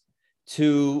months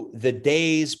to the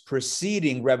days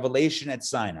preceding revelation at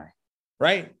Sinai,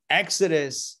 right?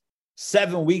 Exodus,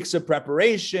 7 weeks of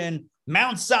preparation,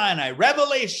 Mount Sinai,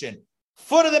 revelation,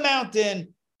 foot of the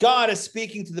mountain, God is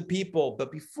speaking to the people.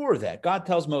 But before that, God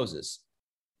tells Moses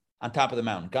on top of the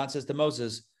mountain, God says to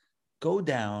Moses, go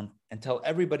down and tell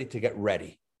everybody to get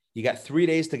ready. You got 3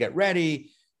 days to get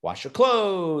ready, wash your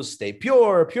clothes, stay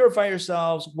pure, purify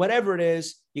yourselves, whatever it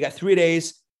is. You got 3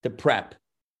 days to prep.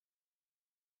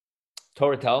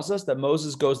 Torah tells us that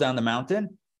Moses goes down the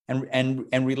mountain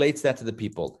and relates that to the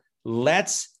people.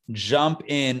 Let's jump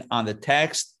in on the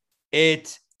text.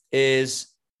 It is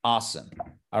awesome.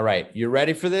 All right, you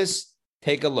ready for this?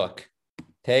 Take a look.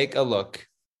 Take a look.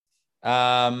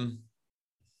 I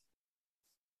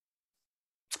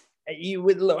keep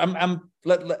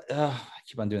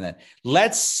on doing that.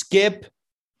 Let's skip.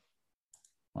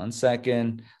 1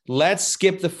 second. Let's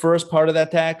skip the first part of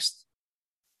that text.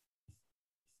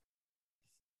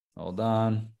 Hold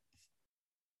on.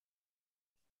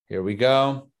 Here we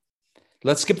go.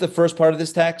 Let's skip the first part of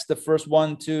this text, the first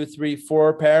 1, 2, 3,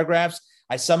 4 paragraphs.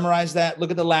 I summarized that.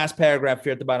 Look at the last paragraph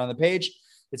here at the bottom of the page.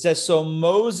 It says, so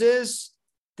Moses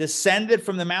descended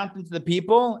from the mountain to the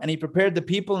people, and he prepared the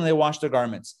people, and they washed their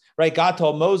garments. Right? God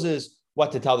told Moses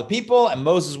what to tell the people, and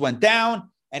Moses went down,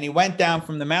 and he went down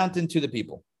from the mountain to the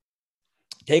people.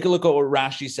 Take a look at what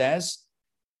Rashi says.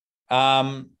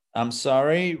 I'm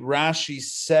sorry. Rashi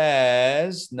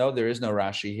says, no, there is no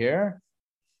Rashi here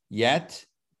yet.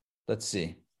 Let's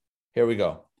see. Here we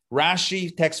go.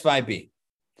 Rashi, text 5b.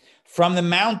 From the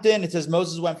mountain, it says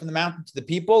Moses went from the mountain to the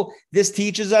people. This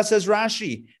teaches us, as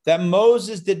Rashi, that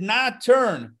Moses did not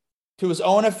turn to his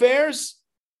own affairs,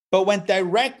 but went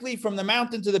directly from the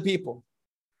mountain to the people.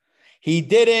 He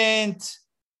didn't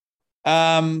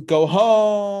go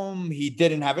home. He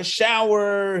didn't have a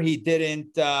shower. He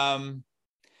didn't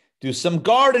do some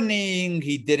gardening.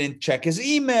 He didn't check his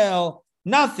email.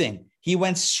 Nothing. He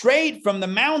went straight from the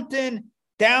mountain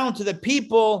down to the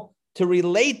people to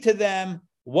relate to them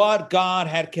what God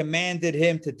had commanded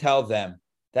him to tell them.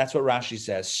 That's what Rashi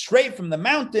says. Straight from the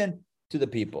mountain to the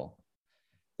people.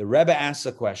 The Rebbe asks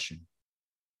a question.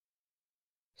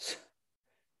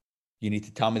 You need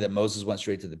to tell me that Moses went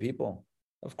straight to the people.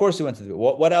 Of course he went to the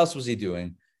people. What else was he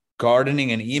doing?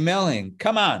 Gardening and emailing?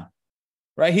 Come on.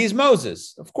 Right? He's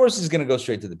Moses. Of course he's going to go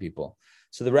straight to the people.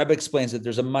 So the Rebbe explains that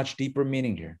there's a much deeper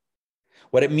meaning here.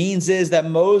 What it means is that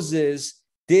Moses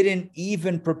didn't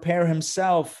even prepare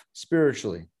himself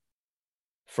spiritually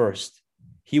first.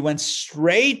 He went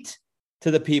straight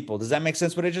to the people. Does that make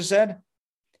sense what I just said?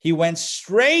 He went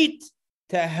straight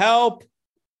to help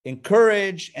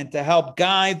encourage and to help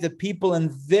guide the people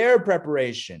in their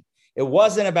preparation. It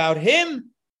wasn't about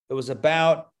him. It was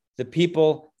about the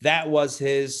people. That was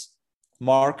his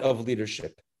mark of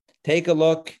leadership. Take a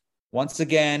look once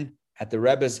again at the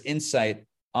Rebbe's insight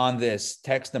on this.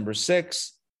 Text number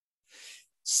 6.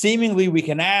 Seemingly, we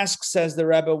can ask, says the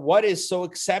Rebbe, what is so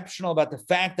exceptional about the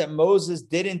fact that Moses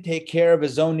didn't take care of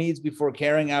his own needs before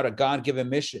carrying out a God-given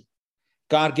mission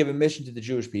to the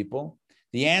Jewish people?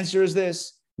 The answer is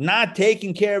this. Not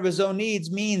taking care of his own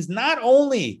needs means not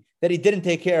only that he didn't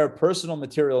take care of personal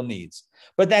material needs,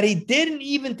 but that he didn't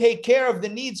even take care of the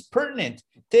needs pertinent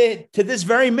to this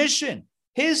very mission,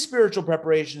 his spiritual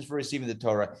preparations for receiving the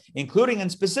Torah, including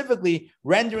and specifically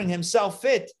rendering himself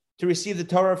fit to receive the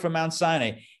Torah from Mount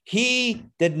Sinai. He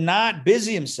did not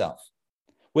busy himself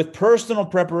with personal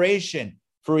preparation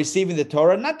for receiving the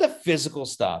Torah, not the physical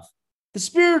stuff, the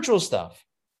spiritual stuff.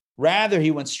 Rather,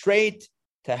 he went straight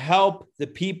to help the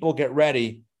people get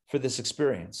ready for this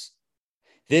experience.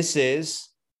 This is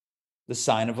the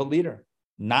sign of a leader,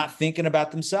 not thinking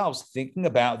about themselves, thinking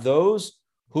about those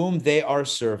whom they are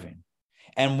serving.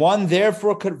 And one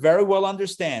therefore could very well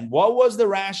understand what was the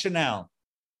rationale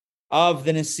of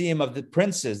the Nisim, of the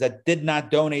princes that did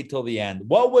not donate till the end.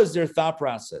 What was their thought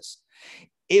process?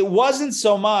 It wasn't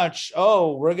so much,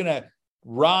 we're going to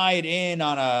ride in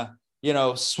on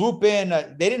a, swoop in.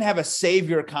 They didn't have a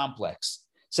savior complex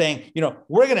saying,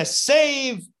 we're going to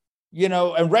save,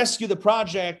 and rescue the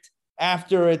project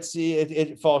after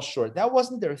it falls short. That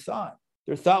wasn't their thought.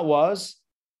 Their thought was,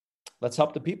 let's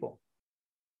help the people.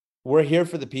 We're here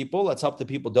for the people. Let's help the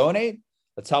people donate.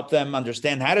 Let's help them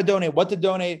understand how to donate, what to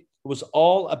donate. It was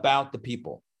all about the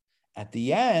people. At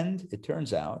the end, it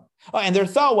turns out, and their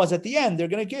thought was at the end, they're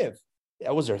going to give.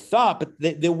 That was their thought, but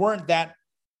they weren't that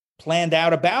planned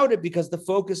out about it because the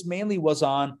focus mainly was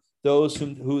on those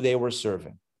who they were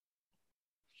serving.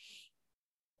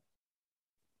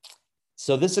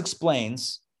 So this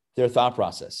explains their thought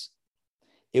process.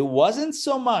 It wasn't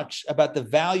so much about the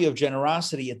value of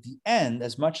generosity at the end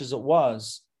as much as it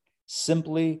was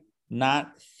simply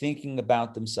not thinking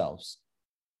about themselves.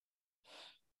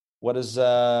 What's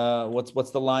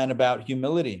the line about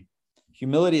humility?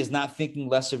 Humility is not thinking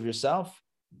less of yourself.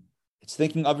 It's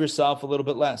thinking of yourself a little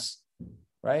bit less,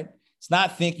 right? It's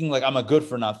not thinking like I'm a good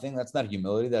for nothing. That's not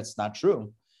humility. That's not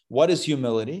true. What is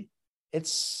humility?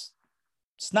 It's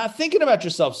not thinking about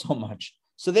yourself so much.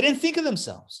 So they didn't think of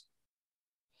themselves,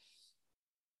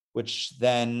 which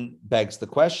then begs the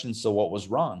question, so what was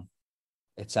wrong?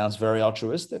 It sounds very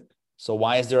altruistic. So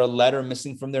why is there a letter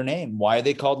missing from their name? Why are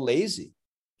they called lazy?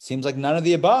 Seems like none of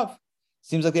the above.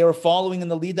 Seems like they were following in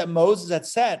the lead that Moses had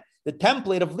set, the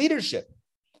template of leadership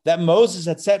that Moses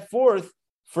had set forth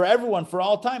for everyone, for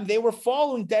all time. They were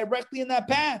following directly in that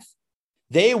path.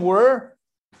 They were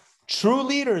true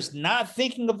leaders, not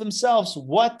thinking of themselves.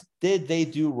 What did they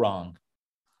do wrong?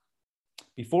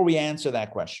 Before we answer that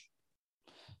question,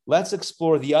 let's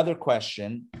explore the other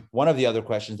question, one of the other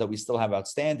questions that we still have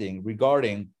outstanding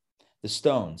regarding the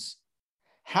stones.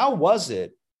 How was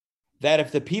it that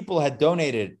if the people had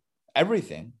donated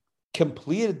everything,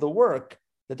 completed the work,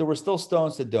 that there were still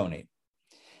stones to donate?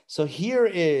 So here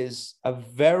is a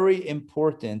very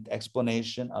important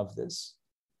explanation of this.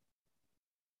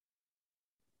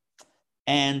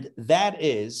 And that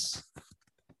is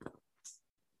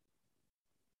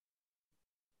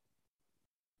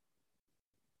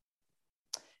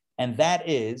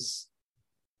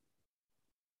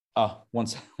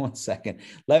one second.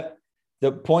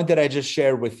 The point that I just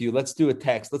shared with you, let's do a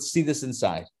text. Let's see this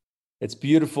inside. It's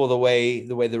beautiful the way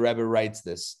the Rebbe writes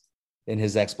this in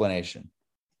his explanation.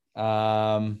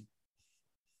 There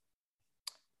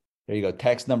you go.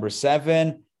 Text number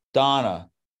 7. Donna.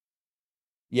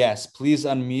 Yes, please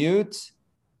unmute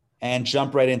and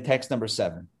jump right in. Text number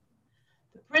 7.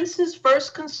 The prince's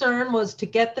first concern was to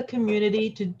get the community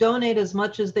to donate as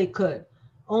much as they could.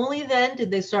 Only then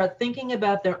did they start thinking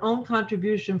about their own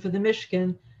contribution for the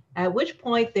Mishkan, at which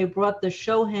point they brought the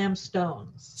Shoham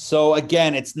stones. So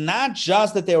again, it's not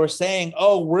just that they were saying,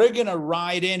 oh, we're going to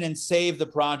ride in and save the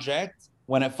project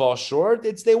when it falls short.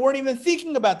 They weren't even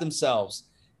thinking about themselves.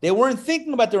 They weren't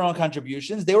thinking about their own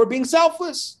contributions. They were being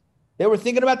selfless. They were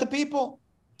thinking about the people.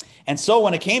 And so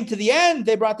when it came to the end,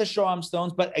 they brought the Shoham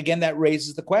stones. But again, that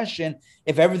raises the question,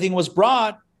 if everything was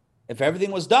brought, if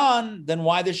everything was done, then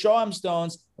why the Shoham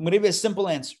stones? I'm going to give you a simple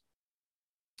answer.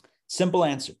 Simple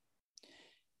answer.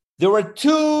 There were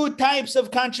 2 types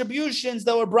of contributions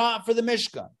that were brought for the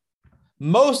Mishkan.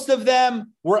 Most of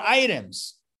them were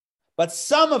items, but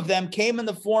some of them came in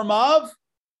the form of,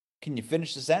 can you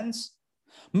finish the sentence?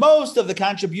 Most of the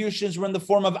contributions were in the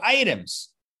form of items,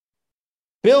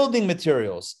 building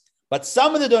materials, but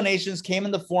some of the donations came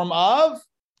in the form of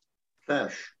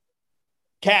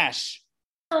cash.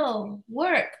 Oh,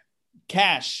 work.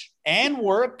 Cash and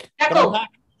work.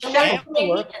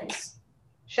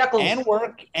 Shekels. And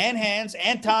work and hands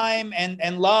and time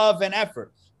and love and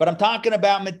effort. But I'm talking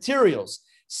about materials.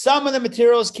 Some of the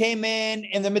materials came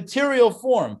in the material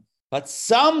form, but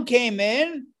some came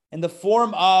in the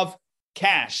form of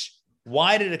cash.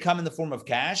 Why did it come in the form of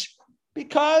cash?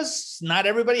 Because not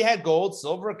everybody had gold,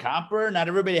 silver, copper. Not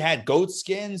everybody had goat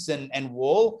skins and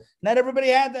wool. Not everybody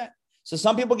had that. So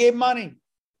some people gave money.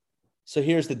 So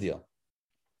here's the deal.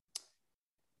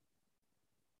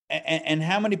 And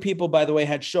how many people, by the way,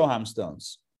 had Shoham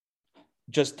stones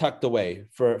just tucked away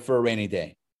for a rainy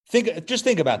day? Just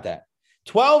think about that.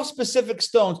 12 specific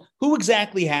stones. Who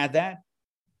exactly had that?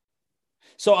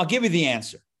 So I'll give you the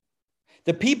answer.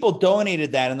 The people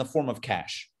donated that in the form of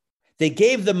cash. They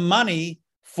gave the money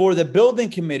for the building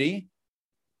committee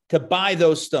to buy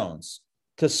those stones,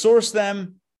 to source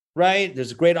them, right?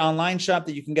 There's a great online shop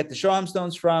that you can get the Shoham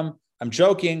stones from. I'm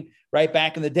joking, right?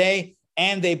 Back in the day.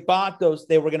 And they bought those,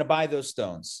 they were going to buy those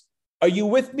stones. Are you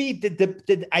with me?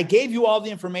 Did I gave you all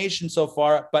the information so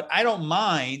far, but I don't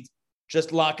mind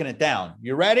just locking it down.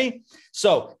 You ready?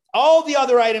 So all the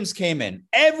other items came in.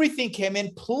 Everything came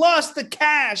in, plus the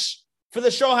cash for the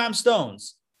Shoham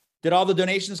stones. Did all the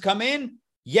donations come in?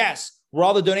 Yes. Were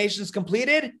all the donations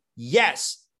completed?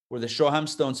 Yes. Were the Shoham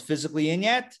stones physically in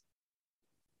yet?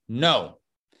 No.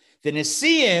 The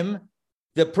Nesiim,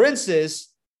 the princes,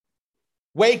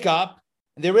 wake up.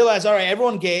 They realize, all right,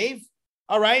 everyone gave.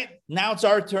 All right, now it's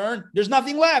our turn. There's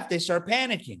nothing left. They start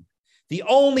panicking. The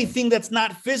only thing that's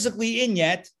not physically in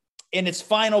yet, in its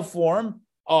final form,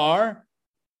 are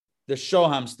the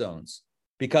Shoham stones,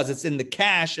 because it's in the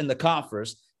cash in the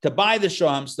coffers to buy the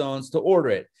Shoham stones, to order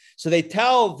it. So they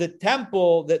tell the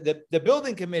temple, the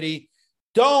building committee,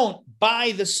 don't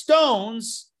buy the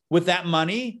stones with that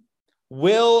money.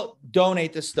 We'll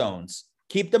donate the stones.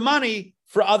 keep the money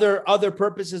for other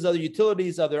purposes, other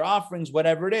utilities, other offerings,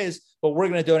 whatever it is, but we're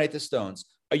going to donate the stones.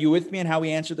 Are you with me in how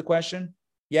we answered the question?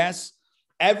 Yes.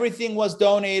 Everything was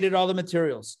donated, all the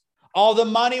materials. All the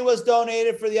money was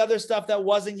donated for the other stuff that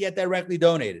wasn't yet directly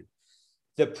donated.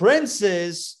 The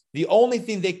princes, the only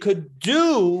thing they could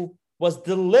do was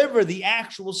deliver the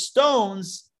actual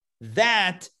stones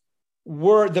that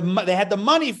they had the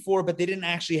money for, but they didn't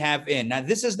actually have in. Now,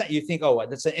 this is not, you think, oh,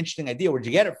 that's an interesting idea. Where'd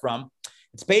you get it from?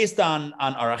 It's based on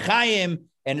Arachaim,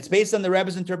 and it's based on the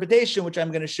Rebbe's interpretation, which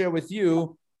I'm going to share with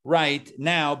you right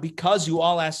now. Because you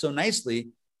all asked so nicely,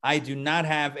 I do not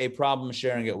have a problem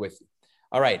sharing it with you.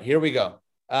 All right, here we go.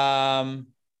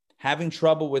 Having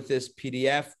trouble with this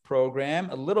PDF program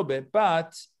a little bit,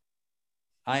 but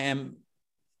I am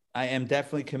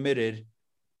definitely committed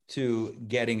to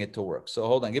getting it to work. So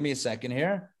hold on, give me a second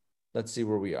here. Let's see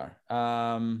where we are.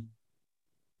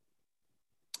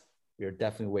 We are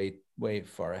definitely way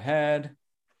far ahead.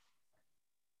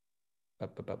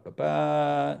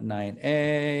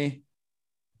 9A.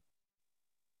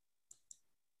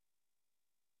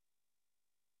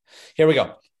 Here we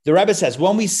go. The Rebbe says,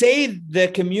 when we say the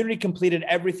community completed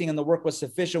everything and the work was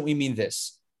sufficient, we mean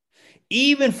this.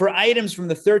 Even for items from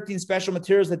the 13 special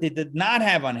materials that they did not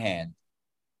have on hand,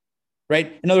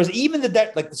 right? In other words, even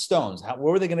like the stones, where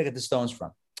were they going to get the stones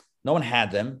from? No one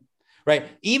had them, right?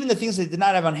 Even the things they did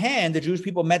not have on hand, the Jewish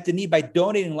people met the need by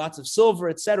donating lots of silver,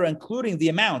 etc., including the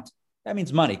amount. That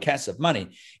means money, kesef, money,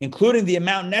 including the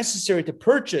amount necessary to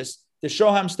purchase the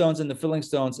shoham stones and the filling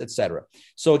stones, etc.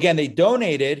 So again, they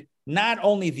donated not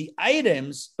only the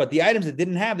items, but the items that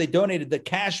didn't have, they donated the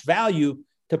cash value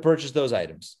to purchase those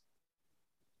items.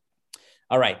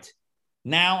 All right.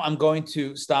 Now I'm going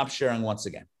to stop sharing once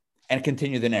again and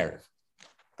continue the narrative.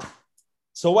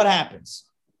 So what happens?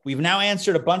 We've now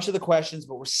answered a bunch of the questions,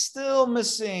 but we're still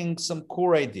missing some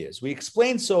core ideas. We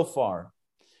explained so far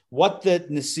what the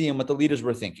Nesiim, what the leaders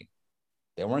were thinking.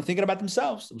 They weren't thinking about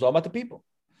themselves. It was all about the people.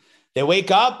 They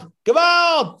wake up,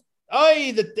 Gavald!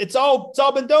 It's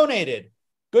all been donated.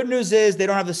 Good news is they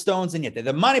don't have the stones in yet. They have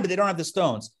the money, but they don't have the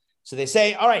stones. So they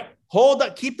say, all right, hold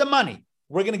up, keep the money.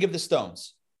 We're going to give the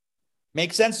stones.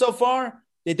 Make sense so far?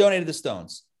 They donated the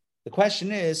stones. The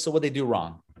question is, so what did they do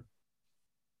wrong?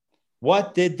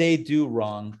 What did they do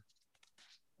wrong?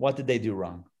 What did they do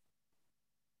wrong?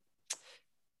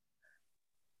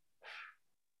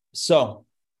 So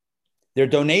their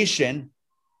donation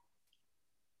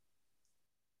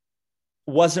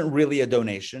wasn't really a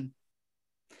donation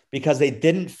because they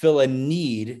didn't fill a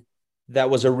need that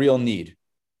was a real need.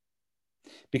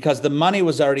 Because the money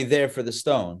was already there for the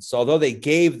stones. So although they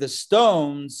gave the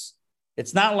stones,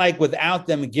 it's not like without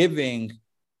them giving,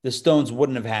 the stones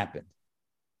wouldn't have happened.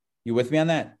 You with me on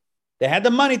that? They had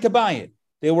the money to buy it.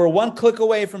 They were one click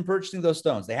away from purchasing those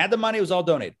stones. They had the money. It was all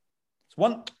donated. It's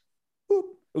one,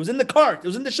 it was in the cart. It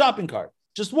was in the shopping cart.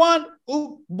 Just one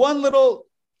little,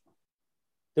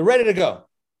 they're ready to go.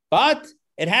 But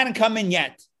it hadn't come in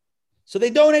yet. So they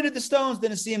donated the stones. The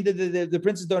Nesiim, the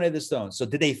princes donated the stones. So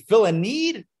did they fill a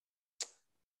need?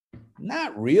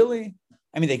 Not really.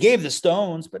 I mean, they gave the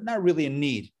stones, but not really a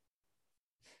need.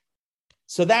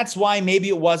 So that's why maybe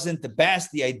it wasn't the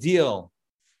best, the ideal.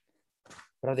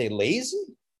 But are they lazy?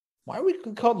 Why are we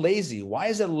called lazy? Why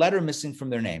is a letter missing from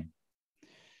their name?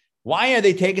 Why are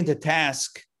they taken to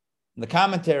task in the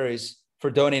commentaries for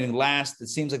donating last? It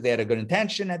seems like they had a good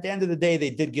intention. At the end of the day, they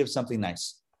did give something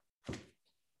nice.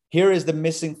 Here is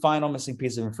the final missing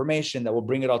piece of information that will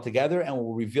bring it all together and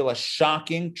will reveal a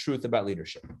shocking truth about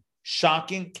leadership.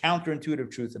 Shocking,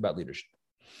 counterintuitive truth about leadership.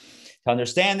 To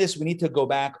understand this, we need to go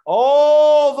back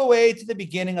all the way to the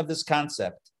beginning of this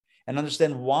concept and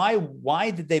understand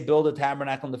why did they build a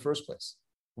tabernacle in the first place?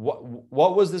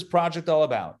 What was this project all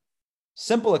about?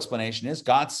 Simple explanation is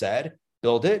God said,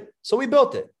 build it, so we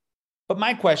built it. But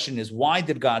my question is, why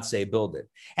did God say build it?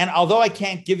 And although I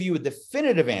can't give you a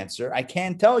definitive answer, I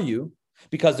can tell you,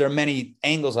 because there are many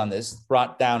angles on this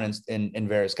brought down in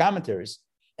various commentaries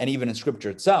and even in scripture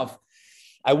itself,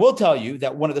 I will tell you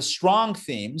that one of the strong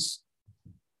themes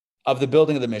of the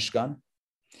building of the Mishkan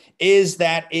is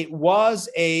that it was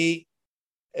a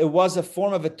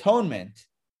form of atonement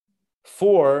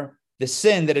for the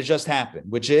sin that had just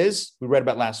happened, which is, we read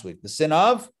about last week, the sin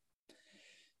of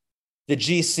the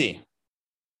GC.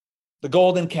 The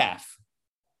golden calf,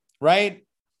 right?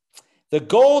 The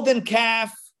golden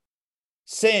calf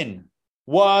sin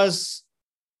was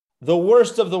the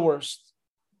worst of the worst.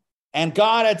 And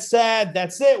God had said,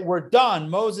 that's it, we're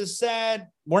done. Moses said,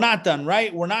 we're not done,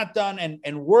 right? We're not done,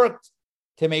 and worked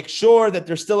to make sure that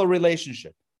there's still a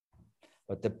relationship.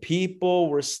 But the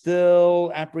people were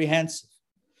still apprehensive.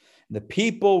 The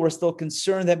people were still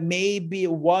concerned that maybe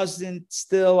it wasn't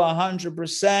still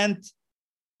 100%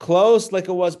 close like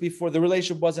it was before. The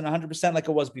relationship wasn't 100% like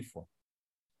it was before.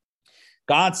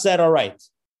 God said, all right,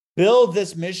 build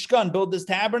this Mishkan, build this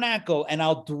tabernacle, and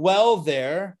I'll dwell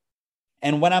there.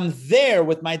 And when I'm there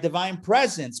with my divine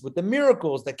presence, with the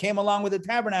miracles that came along with the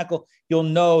tabernacle, you'll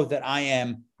know that I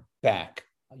am back.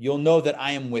 You'll know that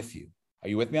I am with you. Are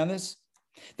you with me on this?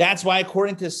 That's why,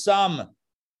 according to some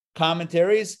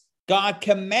commentaries, God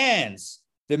commands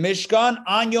the Mishkan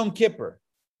on Yom Kippur,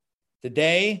 the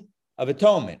Day of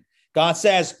Atonement. God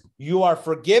says, you are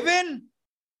forgiven,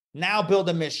 now build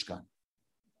a Mishkan.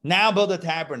 Now build a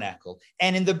tabernacle.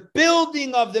 And in the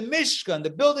building of the Mishkan, the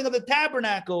building of the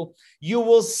tabernacle, you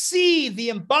will see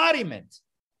the embodiment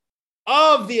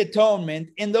of the atonement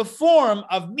in the form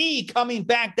of me coming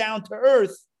back down to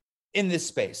earth in this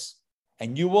space.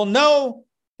 And you will know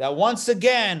that once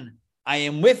again, I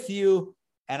am with you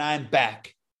and I'm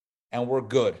back and we're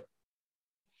good.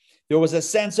 There was a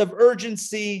sense of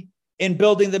urgency in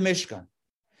building the Mishkan.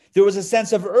 There was a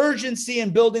sense of urgency in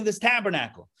building this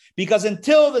tabernacle, because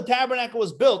until the tabernacle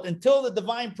was built, until the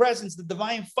divine presence, the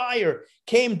divine fire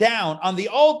came down on the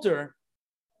altar,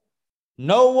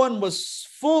 no one was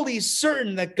fully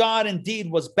certain that God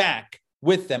indeed was back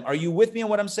with them. Are you with me on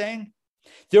what I'm saying?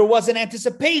 There was an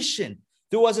anticipation.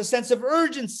 There was a sense of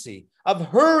urgency, of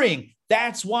hurrying.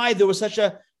 That's why there was such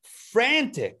a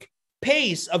frantic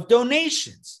pace of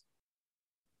donations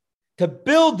to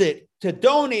build it, to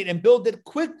donate and build it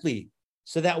quickly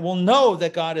so that we'll know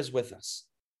that God is with us.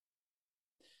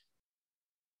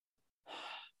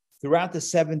 Throughout the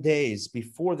 7 days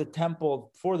before the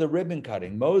temple, before the ribbon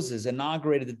cutting, Moses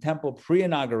inaugurated the temple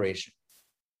pre-inauguration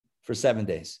for 7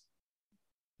 days.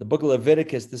 The book of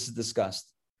Leviticus, this is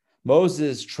discussed.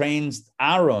 Moses trains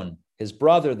Aaron, his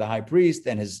brother, the high priest,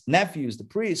 and his nephews, the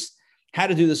priests, how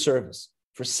to do the service.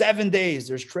 For 7 days,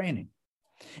 there's training.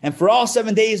 And for all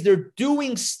 7 days, they're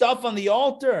doing stuff on the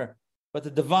altar, but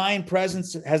the divine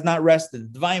presence has not rested.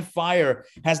 The divine fire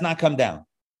has not come down.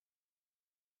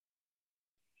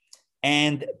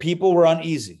 And people were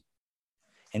uneasy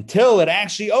until it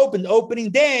actually opened, opening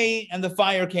day, and the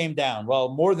fire came down. Well,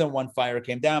 more than one fire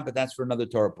came down, but that's for another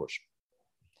Torah portion.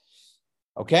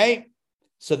 Okay?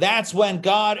 So that's when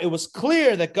it was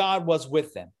clear that God was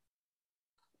with them.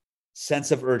 Sense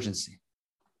of urgency.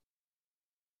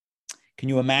 Can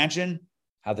you imagine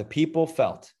how the people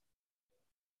felt?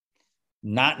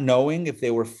 Not knowing if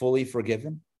they were fully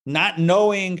forgiven, not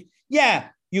knowing,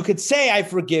 you could say, I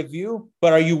forgive you,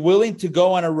 but are you willing to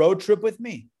go on a road trip with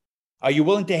me? Are you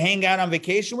willing to hang out on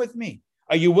vacation with me?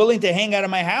 Are you willing to hang out at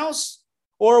my house?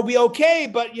 Or are we okay,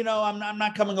 but I'm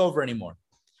not coming over anymore?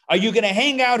 Are you going to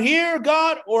hang out here,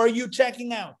 God, or are you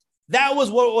checking out? That was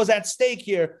what was at stake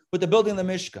here with the building of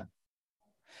the Mishkan.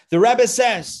 The Rebbe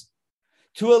says,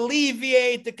 to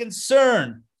alleviate the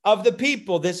concern of the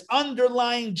people, this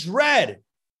underlying dread,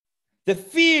 the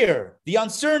fear, the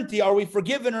uncertainty, are we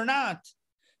forgiven or not?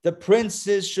 The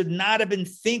princes should not have been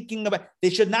they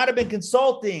should not have been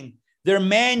consulting their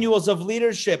manuals of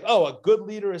leadership. Oh, a good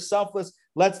leader is selfless,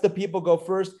 lets the people go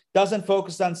first, doesn't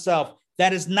focus on self.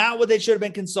 That is not what they should have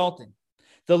been consulting.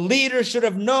 The leader should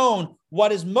have known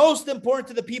what is most important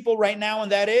to the people right now,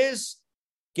 and that is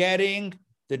getting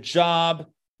the job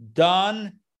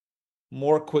done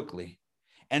more quickly.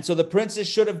 And so the princes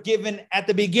should have given at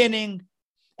the beginning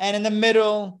and in the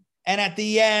middle and at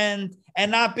the end,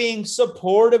 and not being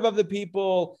supportive of the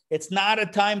people. It's not a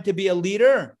time to be a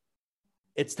leader.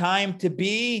 It's time to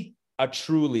be a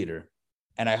true leader.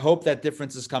 And I hope that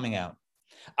difference is coming out.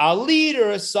 A leader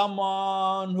is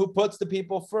someone who puts the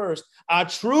people first. A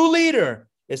true leader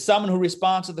is someone who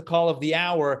responds to the call of the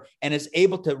hour and is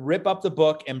able to rip up the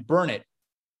book and burn it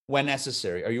when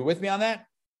necessary. Are you with me on that?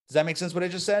 Does that make sense what I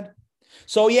just said?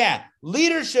 So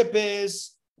leadership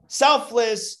is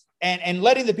selfless and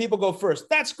letting the people go first.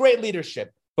 That's great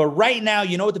leadership. But right now,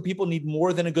 you know what the people need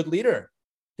more than a good leader?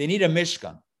 They need a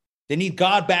Mishkan. They need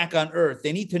God back on earth.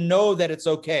 They need to know that it's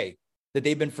okay, that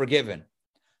they've been forgiven.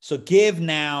 So give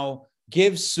now,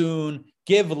 give soon,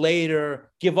 give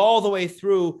later, give all the way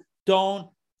through. Don't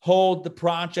hold the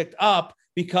project up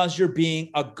because you're being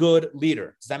a good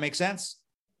leader. Does that make sense?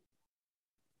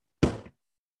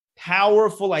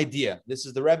 Powerful idea. This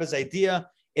is the Rebbe's idea.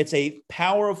 It's a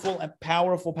powerful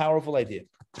idea.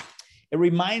 It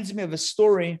reminds me of a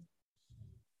story.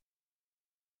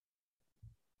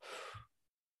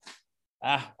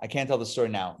 I can't tell the story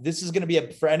now. This is going to be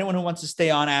for anyone who wants to stay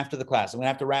on after the class. I'm going to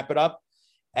have to wrap it up.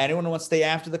 Anyone who wants to stay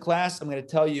after the class, I'm going to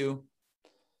tell you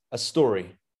a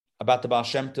story about the Baal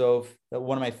Shem Tov,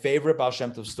 one of my favorite Baal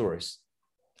Shem Tov stories.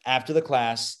 After the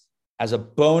class, as a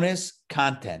bonus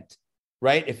content,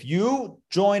 right? If you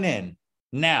join in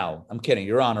now, I'm kidding,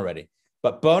 you're on already,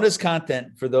 but bonus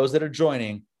content for those that are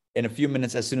joining in a few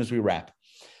minutes as soon as we wrap.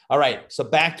 All right, so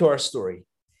back to our story.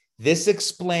 This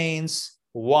explains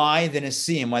why the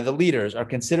Nisim, why the leaders are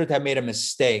considered to have made a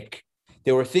mistake.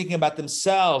 They were thinking about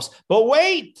themselves, but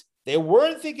wait, they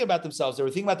weren't thinking about themselves. They were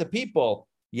thinking about the people.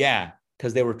 Yeah,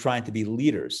 because they were trying to be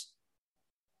leaders.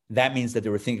 That means that they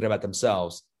were thinking about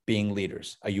themselves being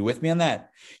leaders. Are you with me on that?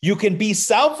 You can be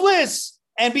selfless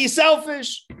and be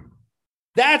selfish.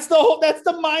 That's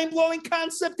the mind-blowing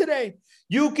concept today.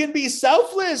 You can be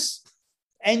selfless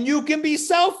and you can be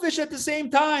selfish at the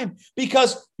same time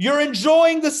because you're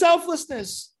enjoying the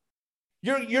selflessness.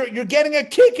 You're getting a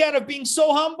kick out of being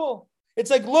so humble. It's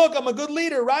like, look, I'm a good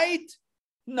leader, right?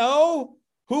 No.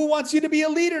 Who wants you to be a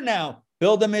leader now?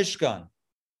 Build a Mishkan.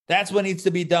 That's what needs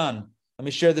to be done. Let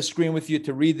me share the screen with you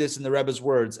to read this in the Rebbe's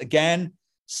words. Again,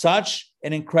 such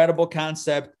an incredible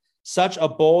concept, such a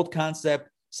bold concept,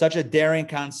 such a daring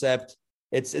concept.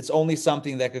 It's only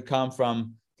something that could come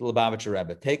from the Lubavitcher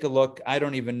Rebbe. Take a look. I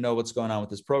don't even know what's going on with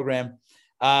this program.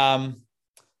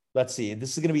 Let's see.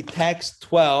 This is going to be text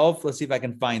 12. Let's see if I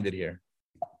can find it here.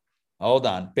 Hold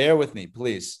on. Bear with me,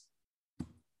 please.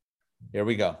 Here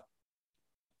we go.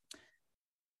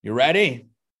 You ready?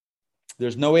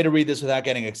 There's no way to read this without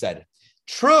getting excited.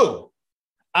 True.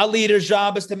 A leader's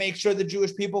job is to make sure the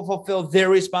Jewish people fulfill their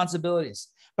responsibilities.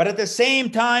 But at the same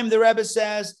time, the Rebbe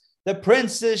says, the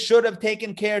princes should have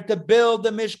taken care to build the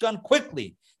Mishkan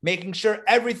quickly, making sure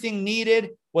everything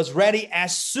needed was ready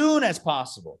as soon as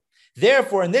possible.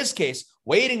 Therefore, in this case,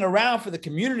 waiting around for the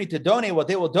community to donate what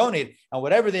they will donate and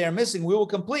whatever they are missing, we will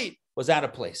complete, was out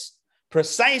of place.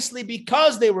 Precisely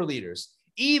because they were leaders,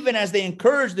 even as they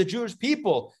encouraged the Jewish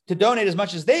people to donate as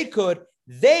much as they could,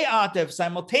 they ought to have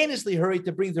simultaneously hurried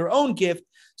to bring their own gift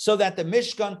so that the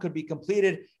Mishkan could be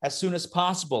completed as soon as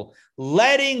possible.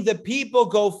 Letting the people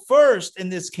go first in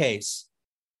this case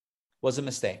was a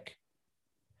mistake.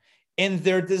 In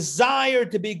their desire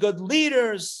to be good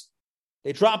leaders,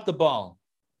 they dropped the ball.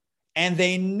 And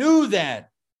they knew that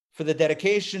for the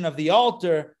dedication of the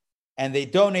altar, and they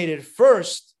donated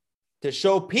first to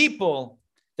show people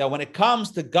that when it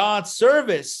comes to God's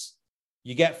service,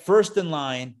 you get first in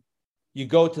line, you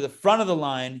go to the front of the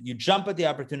line, you jump at the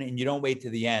opportunity, and you don't wait to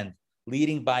the end,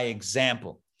 leading by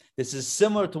example. This is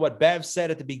similar to what Bev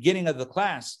said at the beginning of the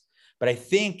class, but I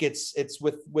think it's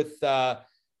with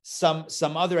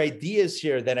some other ideas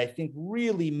here that I think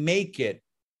really make it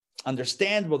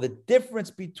understandable, the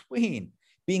difference between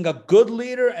being a good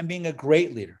leader and being a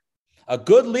great leader. A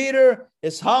good leader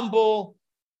is humble,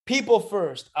 people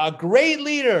first. A great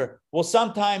leader will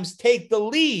sometimes take the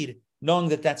lead, knowing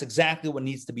that that's exactly what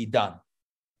needs to be done.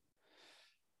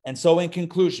 And so in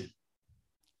conclusion,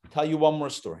 I'll tell you one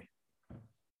more story.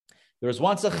 There was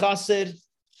once a chassid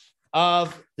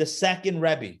of the second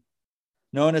Rebbe,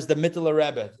 known as the Mittler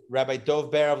Rebbe, Rabbi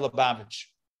Dov Ber of Lubavitch.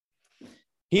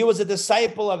 He was a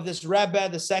disciple of this Rebbe,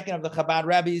 the second of the Chabad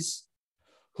Rebbes,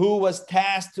 who was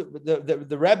tasked,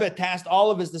 the Rebbe tasked all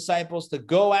of his disciples to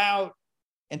go out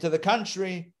into the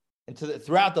country,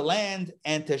 throughout the land,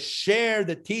 and to share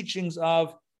the teachings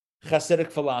of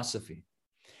Hasidic philosophy.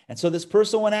 And so this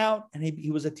person went out, and he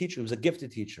was a teacher. He was a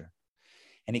gifted teacher.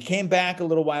 And he came back a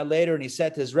little while later, and he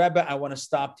said to his Rebbe, I want to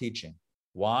stop teaching.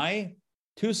 Why?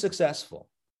 Too successful.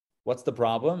 What's the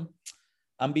problem?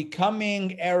 I'm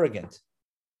becoming arrogant.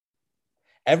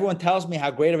 Everyone tells me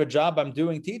how great of a job I'm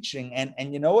doing teaching,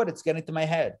 and you know what? It's getting to my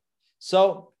head.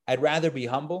 So I'd rather be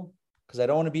humble because I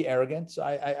don't want to be arrogant. So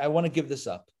I want to give this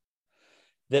up.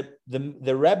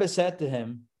 The Rebbe said to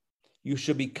him, you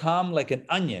should become like an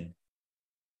onion,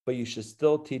 but you should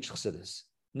still teach Chassidus.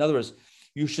 In other words,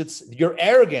 your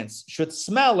arrogance should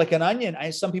smell like an onion.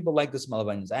 Some people like the smell of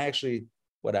onions. I actually,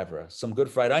 whatever, some good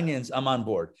fried onions, I'm on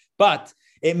board. But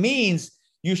it means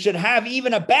you should have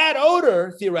even a bad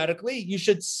odor, theoretically. You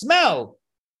should smell,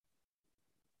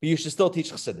 but you should still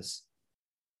teach Chassidus.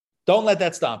 Don't let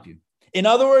that stop you. In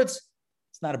other words,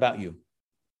 it's not about you.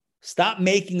 Stop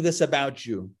making this about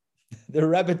you. The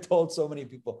Rebbe told so many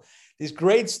people, these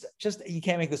great, you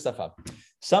can't make this stuff up.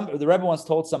 The Rebbe once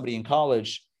told somebody in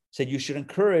college, said you should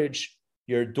encourage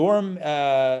your dorm,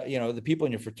 the people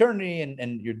in your fraternity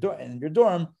and your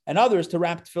dorm and others to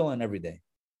wrap tefillin every day.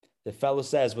 The fellow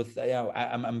says,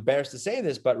 I'm embarrassed to say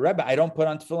this, but Rebbe, I don't put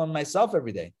on tefillin myself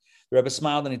every day. The Rebbe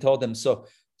smiled and he told them, so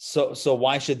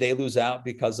why should they lose out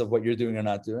because of what you're doing or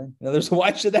not doing? In other words,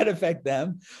 why should that affect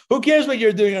them? Who cares what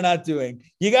you're doing or not doing?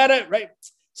 You got it, right?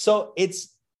 So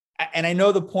and I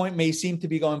know the point may seem to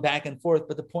be going back and forth,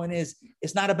 but the point is,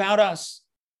 it's not about us.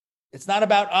 It's not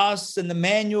about us and the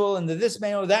manual and this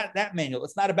manual, that manual.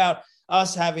 It's not about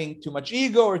us having too much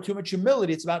ego or too much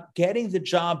humility. It's about getting the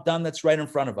job done that's right in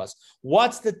front of us.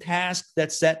 What's the task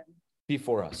that's set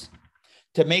before us?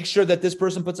 To make sure that this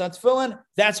person puts on tefillin,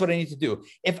 that's what I need to do.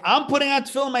 If I'm putting on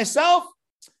tefillin myself,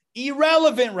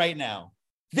 irrelevant right now.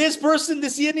 This person,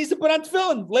 this year needs to put on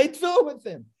tefillin, lay tefillin with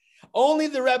him. Only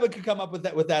the Rebbe could come up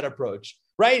with that approach,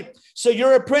 right? So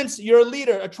you're a prince, you're a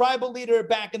leader, a tribal leader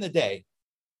back in the day,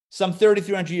 some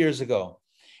 3,300 years ago.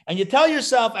 And you tell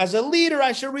yourself, as a leader,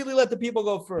 I should really let the people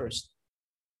go first.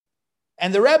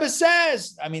 And the Rebbe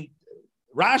says,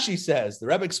 Rashi says, the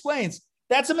Rebbe explains,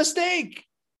 that's a mistake.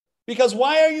 Because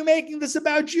why are you making this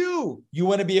about you? You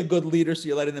want to be a good leader, so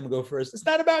you're letting them go first. It's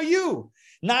not about you.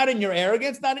 Not in your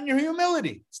arrogance, not in your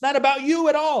humility. It's not about you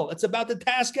at all. It's about the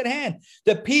task at hand.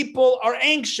 The people are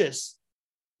anxious.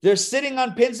 They're sitting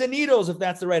on pins and needles, if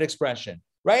that's the right expression,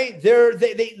 right?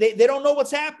 They don't know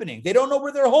what's happening. They don't know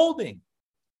where they're holding.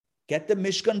 Get the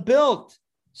Mishkan built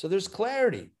so there's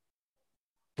clarity.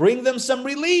 Bring them some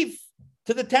relief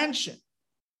to the tension.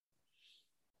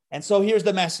 And so here's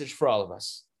the message for all of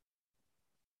us.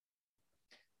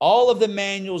 All of the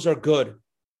manuals are good.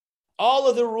 All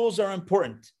of the rules are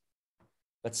important.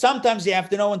 But sometimes you have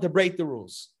to know when to break the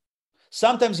rules.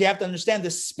 Sometimes you have to understand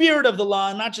the spirit of the law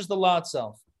and not just the law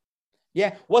itself.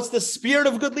 Yeah, what's the spirit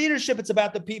of good leadership? It's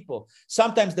about the people.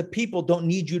 Sometimes the people don't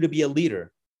need you to be a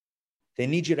leader. They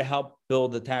need you to help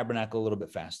build the tabernacle a little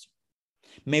bit faster.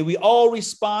 May we all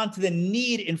respond to the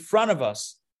need in front of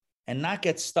us and not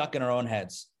get stuck in our own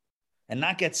heads and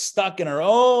not get stuck in our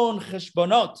own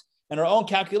cheshbonot and our own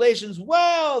calculations.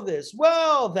 Well, this,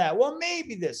 well, that, well,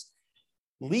 maybe this.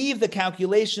 Leave the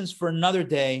calculations for another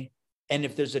day. And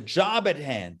if there's a job at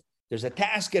hand, there's a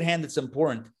task at hand that's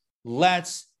important,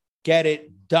 let's get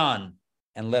it done.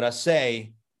 And let us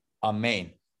say, Amen.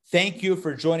 Thank you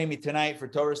for joining me tonight for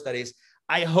Torah studies.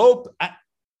 I hope,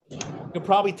 you can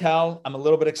probably tell, I'm a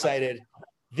little bit excited.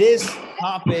 This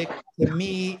topic to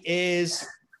me is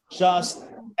just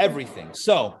everything.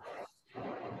 So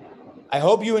I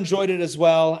hope you enjoyed it as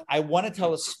well. I want to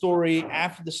tell a story.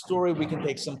 After the story, we can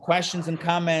take some questions and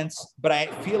comments, but I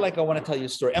feel like I want to tell you a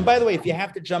story. And by the way, if you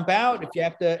have to jump out, if you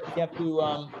have to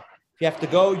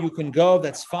go, you can go.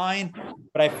 That's fine.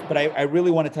 But I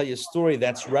really want to tell you a story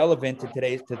that's relevant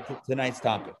to tonight's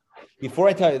topic. Before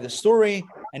I tell you the story,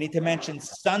 I need to mention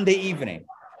Sunday evening,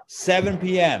 7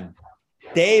 p.m.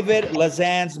 David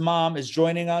Lazan's mom is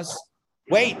joining us.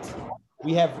 Wait,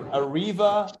 we have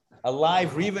a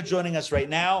live Riva joining us right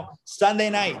now. Sunday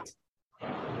night,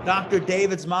 Dr.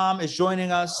 David's mom is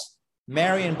joining us.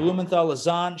 Marion Blumenthal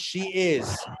Lazan. She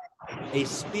is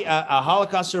a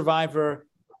Holocaust survivor,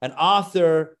 an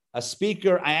author, a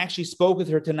speaker. I actually spoke with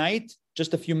her tonight,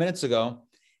 just a few minutes ago.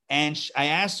 And I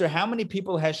asked her, how many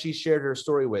people has she shared her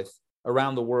story with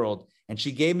around the world? And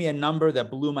she gave me a number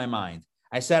that blew my mind.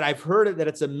 I said, I've heard that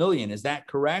it's 1 million. Is that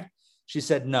correct? She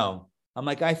said, no. I'm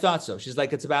like, I thought so. She's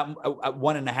like, it's about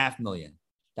 1.5 million.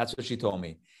 That's what she told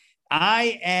me.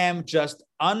 I am just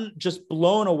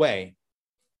blown away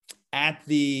at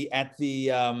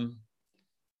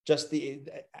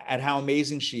how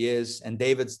amazing she is. And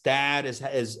David's dad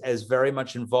is very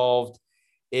much involved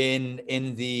in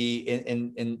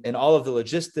all of the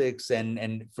logistics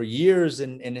and for years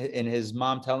in his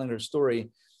mom telling her story,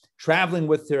 traveling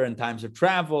with her in times of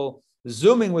travel,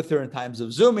 Zooming with her in times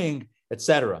of Zooming,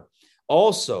 etc.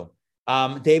 Also,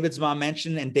 David's mom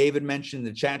mentioned, and David mentioned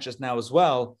in the chat just now as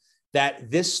well, that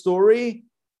this story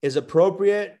is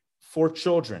appropriate for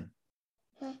children.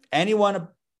 Anyone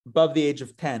above the age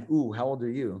of 10. Ooh, how old are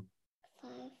you?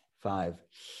 5.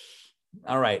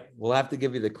 All right, we'll have to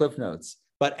give you the cliff notes.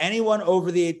 But anyone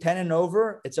over the age 10 and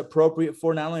over, it's appropriate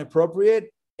for. Not only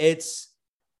appropriate, it's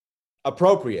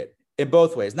appropriate in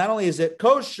both ways. Not only is it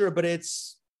kosher, but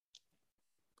it's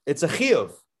a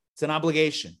chiyuv. It's an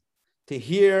obligation to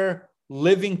hear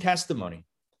living testimony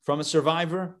from a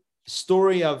survivor, a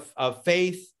story of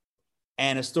faith,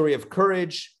 and a story of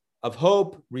courage, of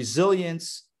hope,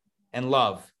 resilience, and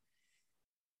love.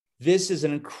 This is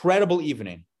an incredible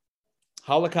evening.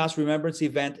 Holocaust Remembrance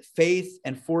Event, Faith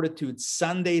and Fortitude,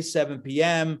 Sunday, 7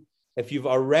 p.m. If you've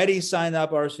already signed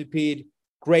up, RSVP'd,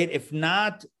 great. If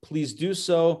not, please do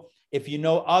so. If you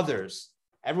know others,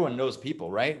 everyone knows people,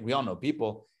 right? We all know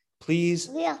people. Please.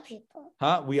 We are people.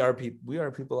 We are people. We are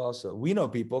people also. We know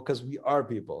people because we are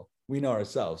people. We know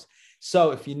ourselves. So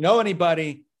if you know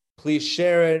anybody, please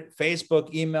share it.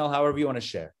 Facebook, email, however you want to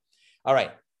share. All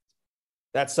right.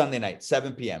 That's Sunday night,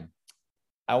 7 p.m.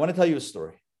 I want to tell you a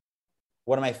story.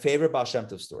 One of my favorite Baal Shem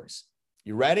Tov stories.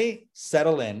 You ready?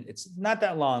 Settle in. It's not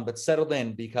that long, but settle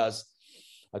in, because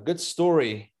a good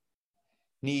story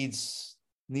needs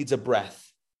a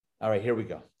breath. All right, here we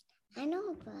go. I know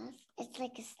a breath. It's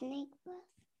like a snake breath.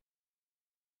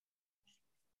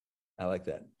 I like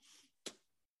that.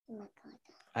 I'm not like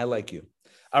that. I like you.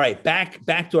 All right,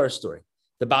 back to our story.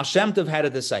 The Baal Shem Tov had a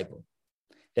disciple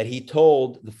that he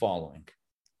told the following.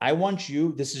 I want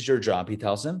you, this is your job, he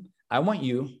tells him, I want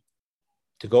you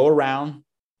to go around,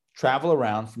 travel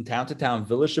around from town to town,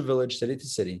 village to village, city to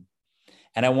city,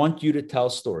 and I want you to tell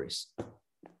stories.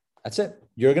 That's it.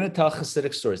 You're going to tell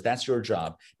Hasidic stories. That's your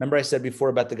job. Remember I said before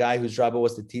about the guy whose job it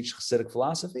was to teach Hasidic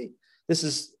philosophy? This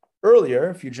is earlier,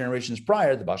 a few generations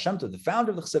prior, the Baal Shem Tov, the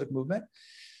founder of the Hasidic movement,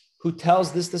 who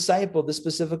tells this disciple, this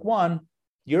specific one,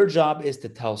 your job is to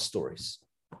tell stories.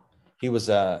 He was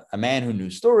a man who knew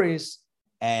stories,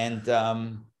 and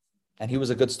he was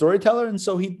a good storyteller, and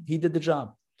so he did the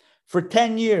job. For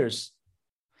 10 years,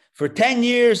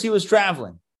 he was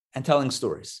traveling and telling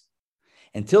stories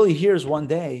until he hears one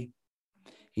day,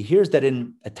 he hears that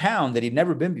in a town that he'd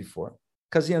never been before,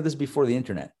 because this is before the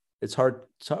internet. It's hard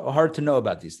to know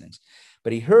about these things.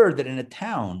 But he heard that in a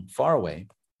town far away,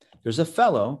 there's a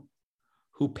fellow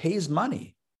who pays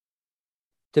money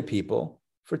to people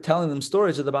for telling them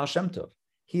stories of the Baal Shem Tov.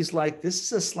 He's like, this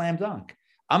is a slam dunk.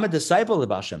 I'm a disciple of the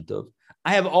Baal Shem Tov.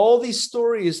 I have all these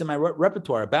stories in my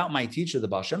repertoire about my teacher, the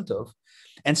Baal Shem Tov.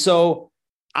 And so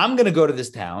I'm going to go to this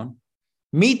town,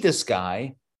 meet this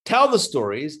guy, tell the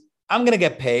stories. I'm going to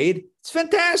get paid. It's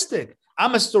fantastic.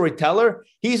 I'm a storyteller.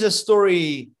 He's a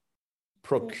story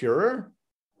procurer.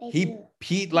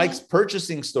 He likes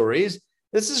purchasing stories.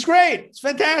 This is great. It's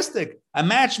fantastic. A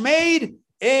match made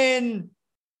in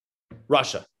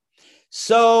Russia.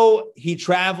 So he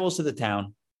travels to the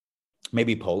town,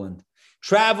 maybe Poland,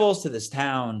 travels to this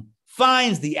town,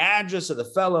 finds the address of the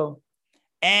fellow,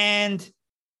 and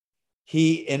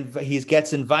he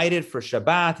gets invited for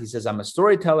Shabbat. He says, I'm a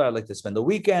storyteller. I'd like to spend the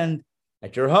weekend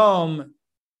at your home.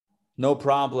 No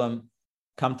problem.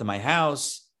 Come to my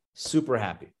house. Super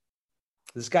happy.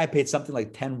 This guy paid something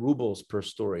like 10 rubles per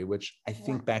story, which I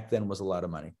think back then was a lot of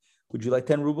money. Would you like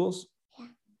 10 rubles? Yeah.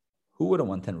 Who wouldn't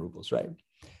want 10 rubles, right?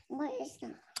 What is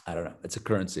that? I don't know. It's a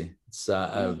currency. It's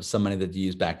some money that you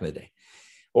used back in the day,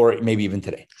 or maybe even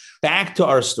today. Back to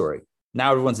our story.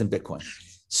 Now everyone's in Bitcoin.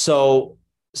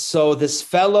 So this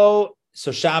fellow,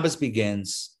 so Shabbos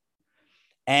begins,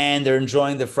 and they're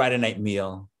enjoying the Friday night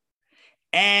meal.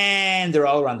 And they're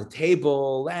all around the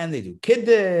table, and they do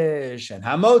kiddush and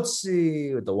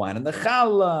hamotzi with the wine and the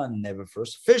challah, and they have a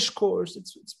first fish course.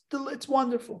 It's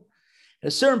wonderful. At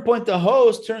a certain point, the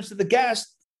host turns to the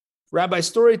guest, Rabbi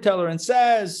storyteller, and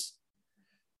says,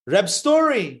 Reb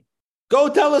Story, go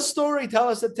tell a story. Tell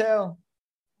us a tale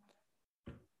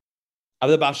of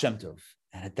the Baal Shem Tov.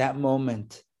 And at that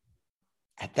moment,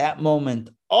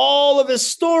 all of his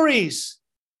stories,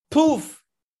 poof,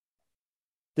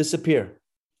 disappear.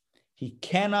 He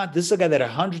cannot, this is a guy that had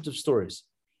hundreds of stories.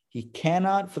 He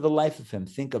cannot, for the life of him,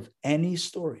 think of any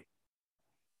story.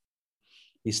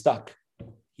 He's stuck.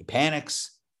 He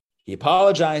panics. He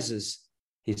apologizes.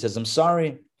 He says, I'm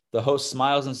sorry. The host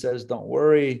smiles and says, don't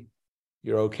worry.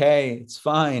 You're okay. It's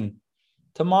fine.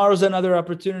 Tomorrow's another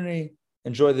opportunity.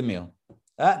 Enjoy the meal.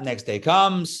 Next day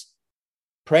comes,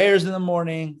 prayers in the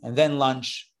morning, and then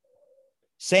lunch.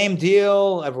 Same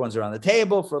deal. Everyone's around the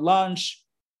table for lunch.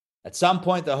 At some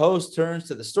point, the host turns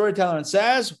to the storyteller and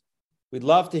says, we'd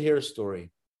love to hear a story.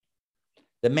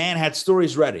 The man had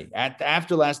stories ready.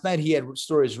 After last night, he had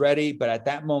stories ready, but at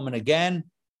that moment again,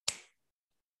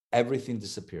 everything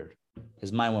disappeared.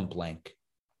 His mind went blank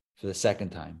for the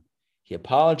second time. He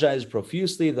apologized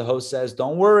profusely. The host says,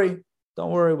 don't worry,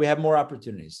 we have more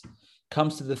opportunities.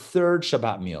 Comes to the third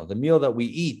Shabbat meal, the meal that we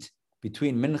eat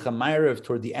between Mincha and Ma'ariv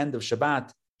toward the end of Shabbat,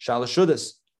 Shalosh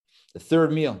Shudas, the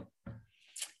third meal.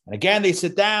 And again, they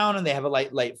sit down and they have a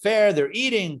light fare. They're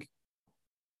eating.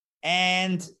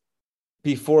 And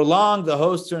before long, the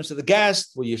host turns to the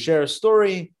guest. Will you share a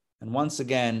story? And once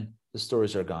again, the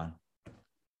stories are gone.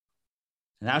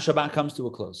 And now Shabbat comes to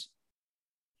a close.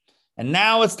 And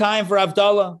now it's time for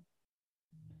Havdalah.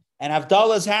 And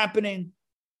Havdalah is happening.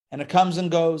 And it comes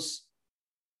and goes.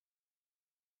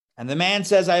 And the man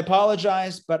says, I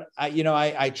apologize, but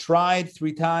I tried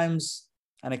 3 times.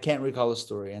 And I can't recall the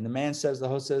story. And the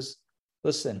host says,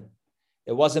 listen,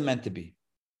 it wasn't meant to be.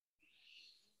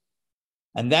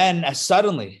 And then as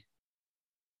suddenly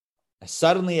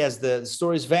as the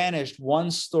stories vanished,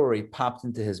 one story popped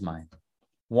into his mind.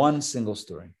 One single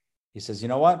story. He says, you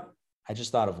know what? I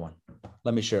just thought of one.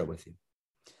 Let me share it with you.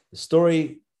 The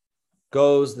story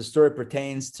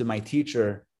pertains to my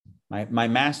teacher, my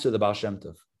master, the Baal Shem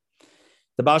Tov.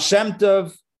 The Baal Shem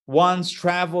Tov once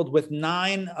traveled with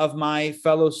 9 of my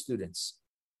fellow students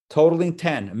totaling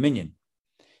 10, a minyan,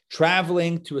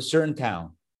 traveling to a certain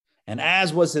town. And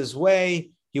as was his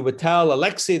way, he would tell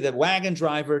Alexei, the wagon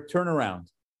driver, turn around,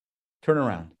 turn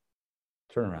around,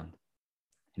 turn around.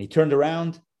 And he turned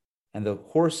around, and the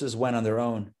horses went on their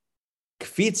own.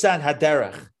 Kfitzat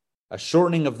haderech, a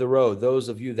shortening of the road. Those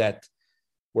of you that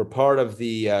were part of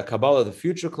the Kabbalah, the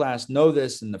future class, know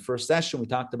this. In the first session, we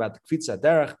talked about the kfitzat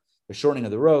haderech, the shortening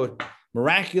of the road.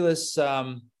 Miraculous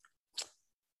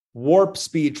warp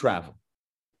speed travel.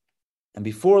 And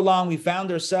before long, we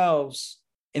found ourselves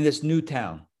in this new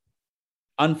town,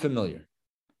 unfamiliar.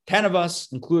 10 of us,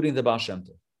 including the Baal Shem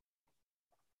Tov.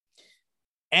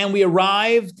 And we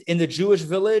arrived in the Jewish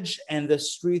village, and the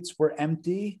streets were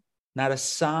empty, not a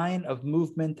sign of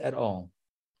movement at all.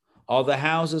 All the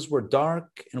houses were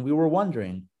dark, and we were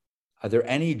wondering, are there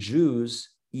any Jews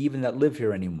even that live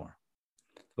here anymore?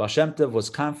 Baal Shem Tov was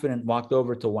confident, walked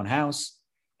over to one house,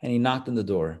 and he knocked on the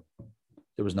door.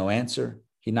 There was no answer.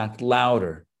 He knocked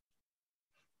louder.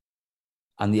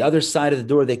 On the other side of the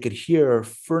door, they could hear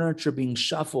furniture being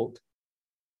shuffled,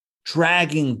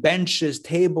 dragging benches,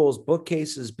 tables,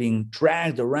 bookcases being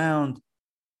dragged around.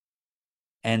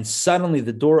 And suddenly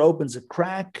the door opens a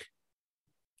crack,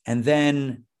 and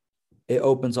then it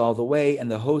opens all the way. And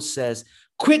the host says,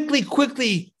 quickly,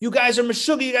 quickly, you guys are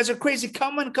meshuggah, you guys are crazy.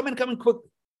 Come in, quickly.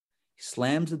 He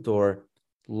slams the door,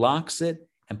 locks it,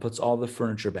 and puts all the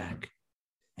furniture back.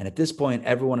 And at this point,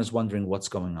 everyone is wondering what's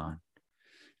going on.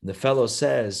 And the fellow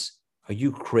says, are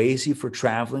you crazy for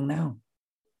traveling now?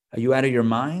 Are you out of your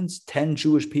minds? 10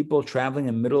 Jewish people traveling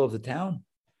in the middle of the town?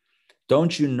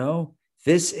 Don't you know?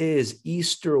 This is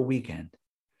Easter weekend.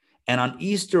 And on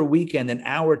Easter weekend in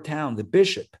our town, the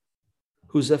bishop,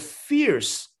 who's a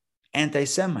fierce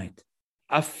anti-Semite,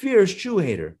 a fierce Jew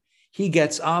hater, he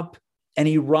gets up and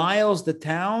he riles the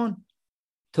town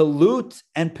to loot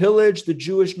and pillage the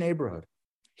Jewish neighborhood.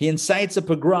 He incites a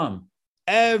pogrom.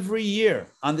 Every year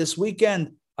on this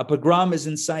weekend, a pogrom is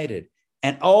incited.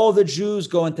 And all the Jews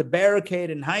go into barricade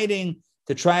and hiding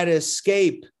to try to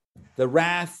escape the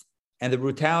wrath and the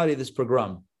brutality of this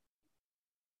pogrom.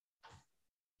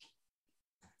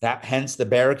 That, hence the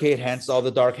barricade, hence all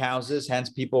the dark houses, hence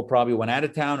people probably went out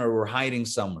of town or were hiding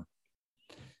somewhere.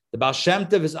 The Baal Shem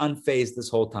Tov is unfazed this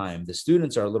whole time. The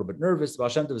students are a little bit nervous. The Baal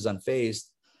Shem Tov is unfazed.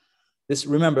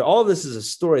 Remember, all this is a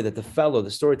story that the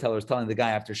storyteller, is telling the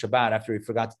guy after Shabbat, after he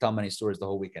forgot to tell many stories the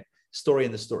whole weekend. Story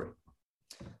in the story.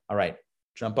 All right,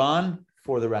 jump on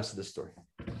for the rest of the story.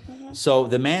 Mm-hmm. So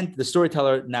the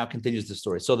storyteller now continues the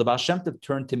story. So the Baal Shem Tov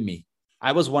turned to me.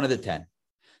 I was one of the 10.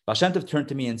 Baal Shem Tov turned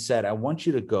to me and said, I want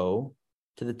you to go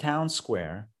to the town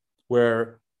square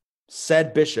where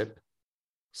said bishop,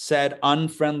 said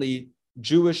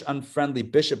Jewish unfriendly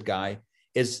bishop guy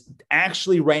is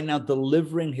actually right now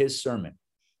delivering his sermon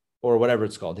or whatever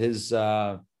it's called, his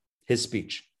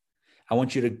speech. I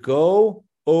want you to go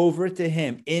over to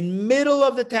him in middle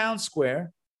of the town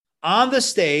square, on the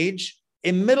stage,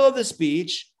 in middle of the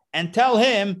speech, and tell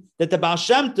him that the Baal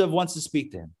Shem Tov wants to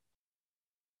speak to him.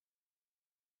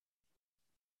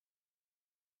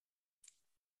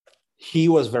 He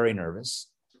was very nervous.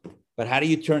 But how do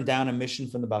you turn down a mission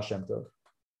from the Baal Shem Tov?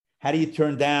 How do you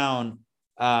turn down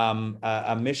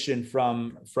a mission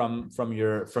from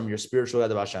your spiritual guide,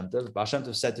 the Baal Shem Tov? Baal Shem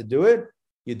Tov said to do it,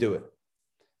 you do it.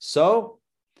 So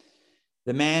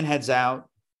the man heads out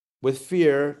with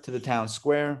fear to the town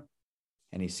square,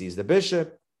 and he sees the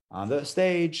bishop on the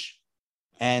stage,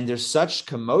 and there's such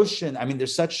commotion. I mean,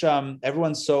 there's such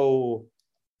everyone's so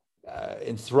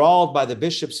enthralled by the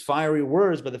bishop's fiery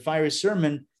words, by the fiery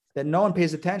sermon, that no one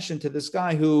pays attention to this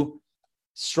guy who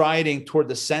striding toward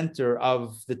the center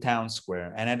of the town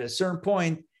square. And at a certain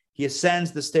point, he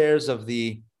ascends the stairs of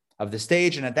the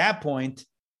stage. And at that point,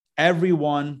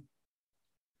 everyone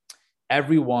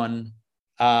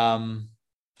notices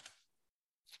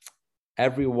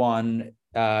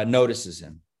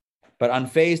him. But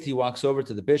unfazed, he walks over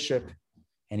to the bishop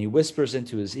and he whispers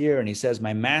into his ear and he says,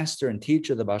 my master and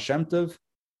teacher, the Baal Shem Tov,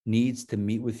 needs to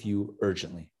meet with you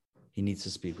urgently. He needs to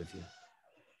speak with you.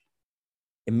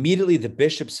 Immediately, the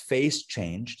bishop's face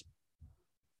changed.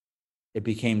 It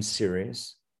became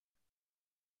serious,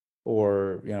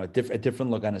 or a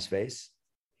different look on his face.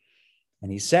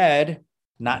 And he said,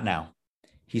 not now.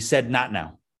 He said, not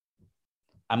now.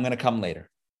 I'm going to come later,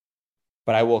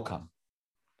 but I will come.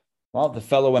 Well, the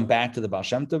fellow went back to the Baal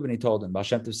Shem Tov and he told him, Baal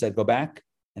Shem Tov said, go back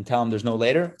and tell him there's no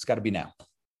later. It's got to be now.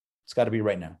 It's got to be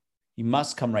right now. He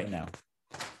must come right now.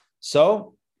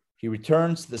 So he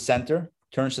returns to the center,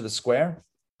 turns to the square,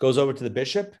 goes over to the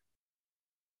bishop,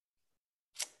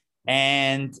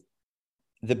 and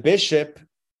the bishop,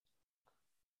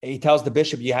 he tells the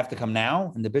bishop, you have to come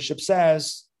now. And the bishop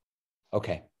says,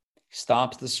 Okay. He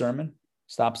stops the sermon,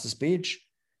 stops the speech,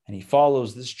 and he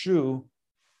follows this Jew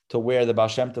to where the Baal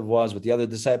Shem Tov was with the other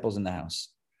disciples in the house.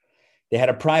 They had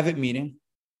a private meeting.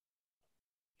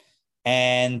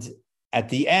 And at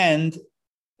the end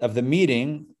of the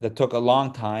meeting that took a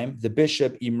long time, the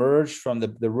bishop emerged from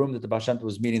the room that the Baal Shem Tov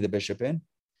was meeting the bishop in,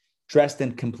 dressed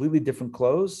in completely different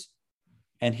clothes,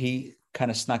 and he kind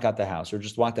of snuck out the house or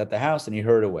just walked out the house and he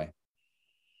hurried away.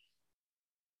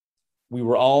 We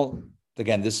were all,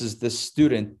 again, this is this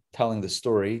student telling the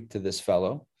story to this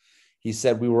fellow. He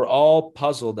said, we were all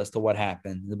puzzled as to what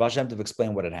happened. The Baal Shem Tov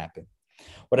explained what had happened.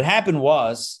 What had happened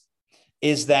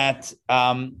is that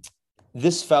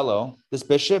this fellow, this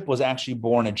bishop, was actually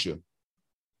born a Jew.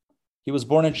 He was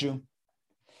born a Jew.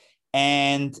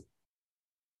 And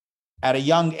at a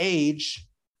young age,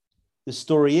 the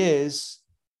story is,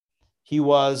 he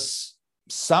was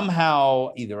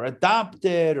somehow either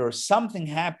adopted or something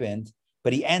happened,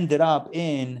 but he ended up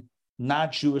in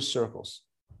not Jewish circles.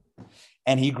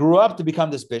 And he grew up to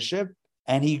become this bishop,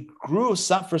 and he grew,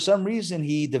 for some reason,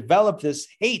 he developed this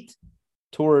hate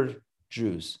toward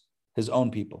Jews, his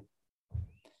own people.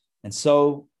 And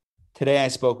so today I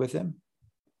spoke with him,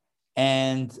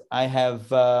 and I've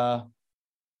brought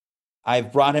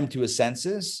him to his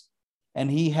senses, and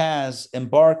he has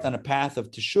embarked on a path of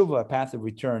teshuvah, a path of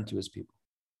return to his people.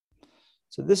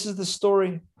 So this is the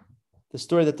story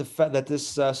that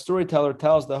this storyteller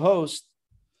tells the host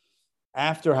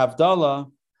after Havdalah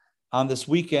on this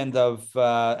weekend of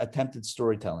attempted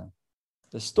storytelling.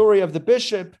 The story of the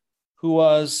bishop who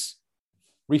was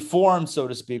reformed, so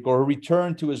to speak, or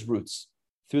returned to his roots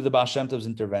through the Baal Shem Tov's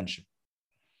intervention.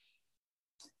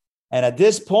 And at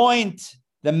this point,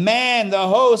 the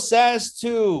host says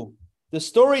to the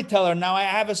storyteller, now I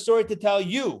have a story to tell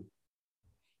you.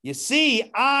 You see,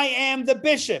 I am the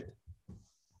bishop.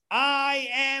 I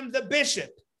am the bishop.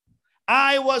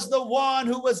 I was the one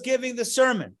who was giving the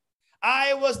sermon.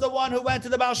 I was the one who went to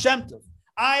the Baal Shem Tov.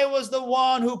 I was the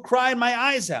one who cried my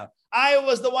eyes out. I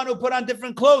was the one who put on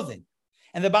different clothing.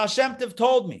 And the Baal Shem Tov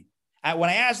told me, when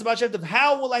I asked the Baal Shem Tov,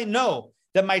 how will I know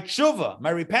that my tshuva, my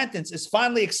repentance, is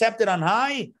finally accepted on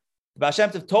high? The Baal Shem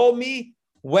Tov told me,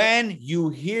 when you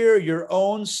hear your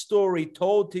own story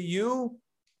told to you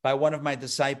by one of my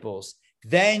disciples,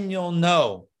 then you'll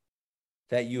know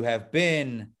that you have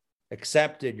been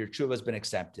accepted, your tshuva has been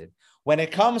accepted. When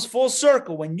it comes full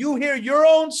circle, when you hear your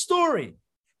own story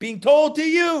being told to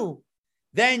you,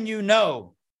 then you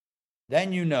know that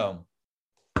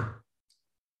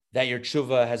your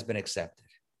tshuva has been accepted.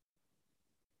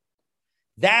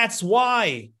 That's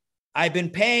why I've been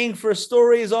paying for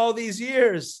stories all these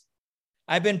years.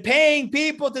 I've been paying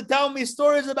people to tell me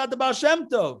stories about the Baal Shem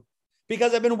Tov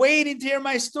because I've been waiting to hear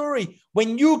my story.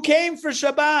 When you came for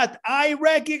Shabbat, I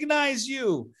recognize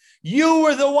you. You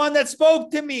were the one that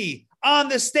spoke to me on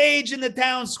the stage in the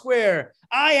town square.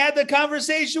 I had the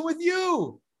conversation with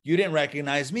you. You didn't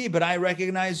recognize me, but I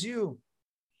recognize you.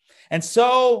 And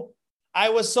so I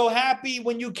was so happy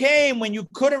when you came, when you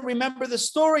couldn't remember the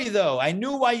story, though. I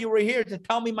knew why you were here, to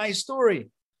tell me my story.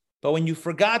 But when you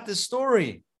forgot the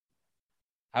story,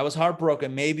 I was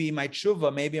heartbroken. Maybe my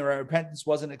tshuva, maybe my repentance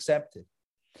wasn't accepted.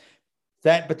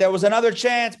 But there was another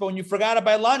chance. But when you forgot it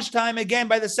by lunchtime, again,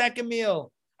 by the second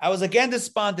meal, I was again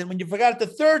despondent. When you forgot it the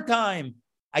third time,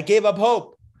 I gave up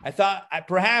hope. I thought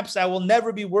perhaps I will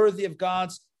never be worthy of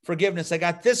God's forgiveness. I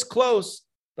got this close,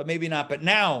 but maybe not. But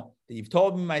now that you've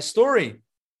told me my story,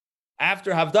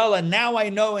 after Havdalah, now I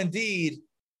know indeed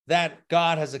that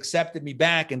God has accepted me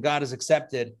back and God has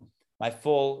accepted my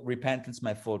full repentance,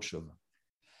 my full tshuva.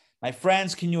 My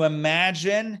friends, can you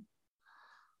imagine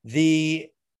the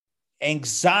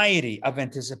anxiety of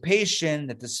anticipation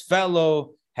that this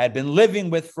fellow had been living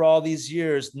with for all these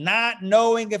years, not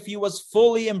knowing if he was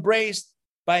fully embraced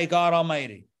by God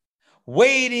Almighty,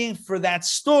 waiting for that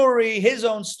story, his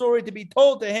own story, to be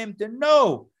told to him, to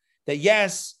know that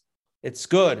yes, it's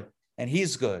good and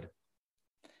he's good.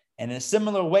 And in a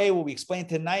similar way, what we explained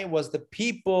tonight was the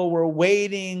people were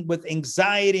waiting with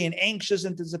anxiety and anxious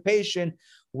anticipation.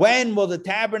 When will the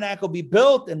tabernacle be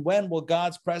built and when will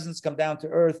God's presence come down to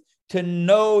earth, to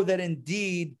know that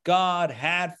indeed God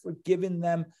had forgiven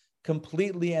them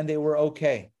completely and they were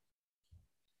okay.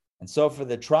 And so for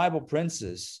the tribal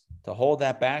princes to hold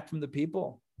that back from the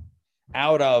people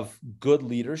out of good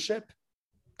leadership,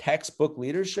 textbook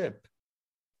leadership,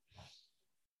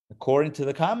 according to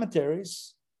the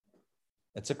commentaries,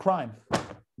 it's a crime,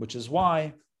 which is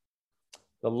why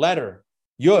the letter,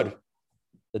 Yud,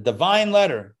 the divine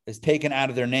letter, is taken out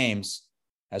of their names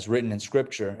as written in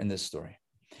scripture in this story.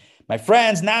 My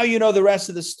friends, now you know the rest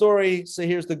of the story, so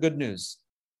here's the good news.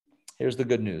 Here's the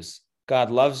good news. God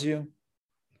loves you.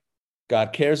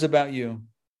 God cares about you.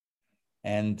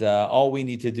 And all we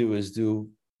need to do is do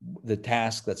the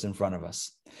task that's in front of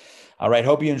us. All right.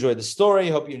 Hope you enjoyed the story.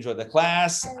 Hope you enjoyed the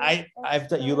class.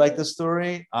 You like the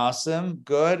story? Awesome.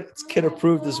 Good. It's kid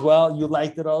approved as well. You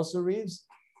liked it also, Reeves?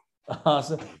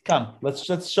 Awesome. Come,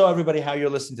 let's show everybody how you're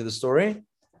listening to the story.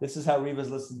 This is how Reeva's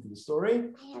listening to the story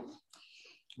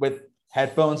with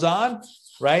headphones on,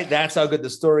 right? That's how good the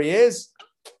story is.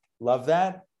 Love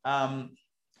that.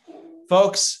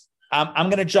 Folks, I'm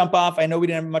going to jump off. I know we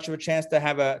didn't have much of a chance to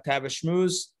have a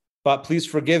schmooze, but please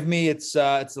forgive me. It's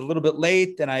a little bit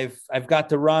late and I've got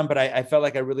to run, but I felt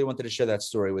like I really wanted to share that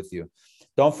story with you.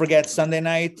 Don't forget Sunday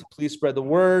night, please spread the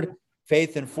word,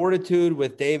 Faith and Fortitude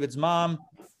with David's mom,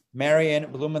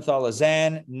 Marian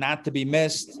Blumenthal-Azan, not to be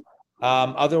missed.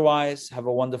 Otherwise, have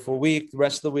a wonderful week, the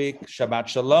rest of the week. Shabbat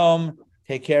Shalom.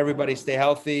 Take care, everybody. Stay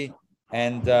healthy.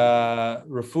 And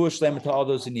refuah shlema to all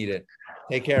those who need it.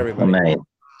 Take care, everybody.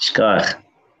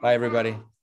 Bye, everybody.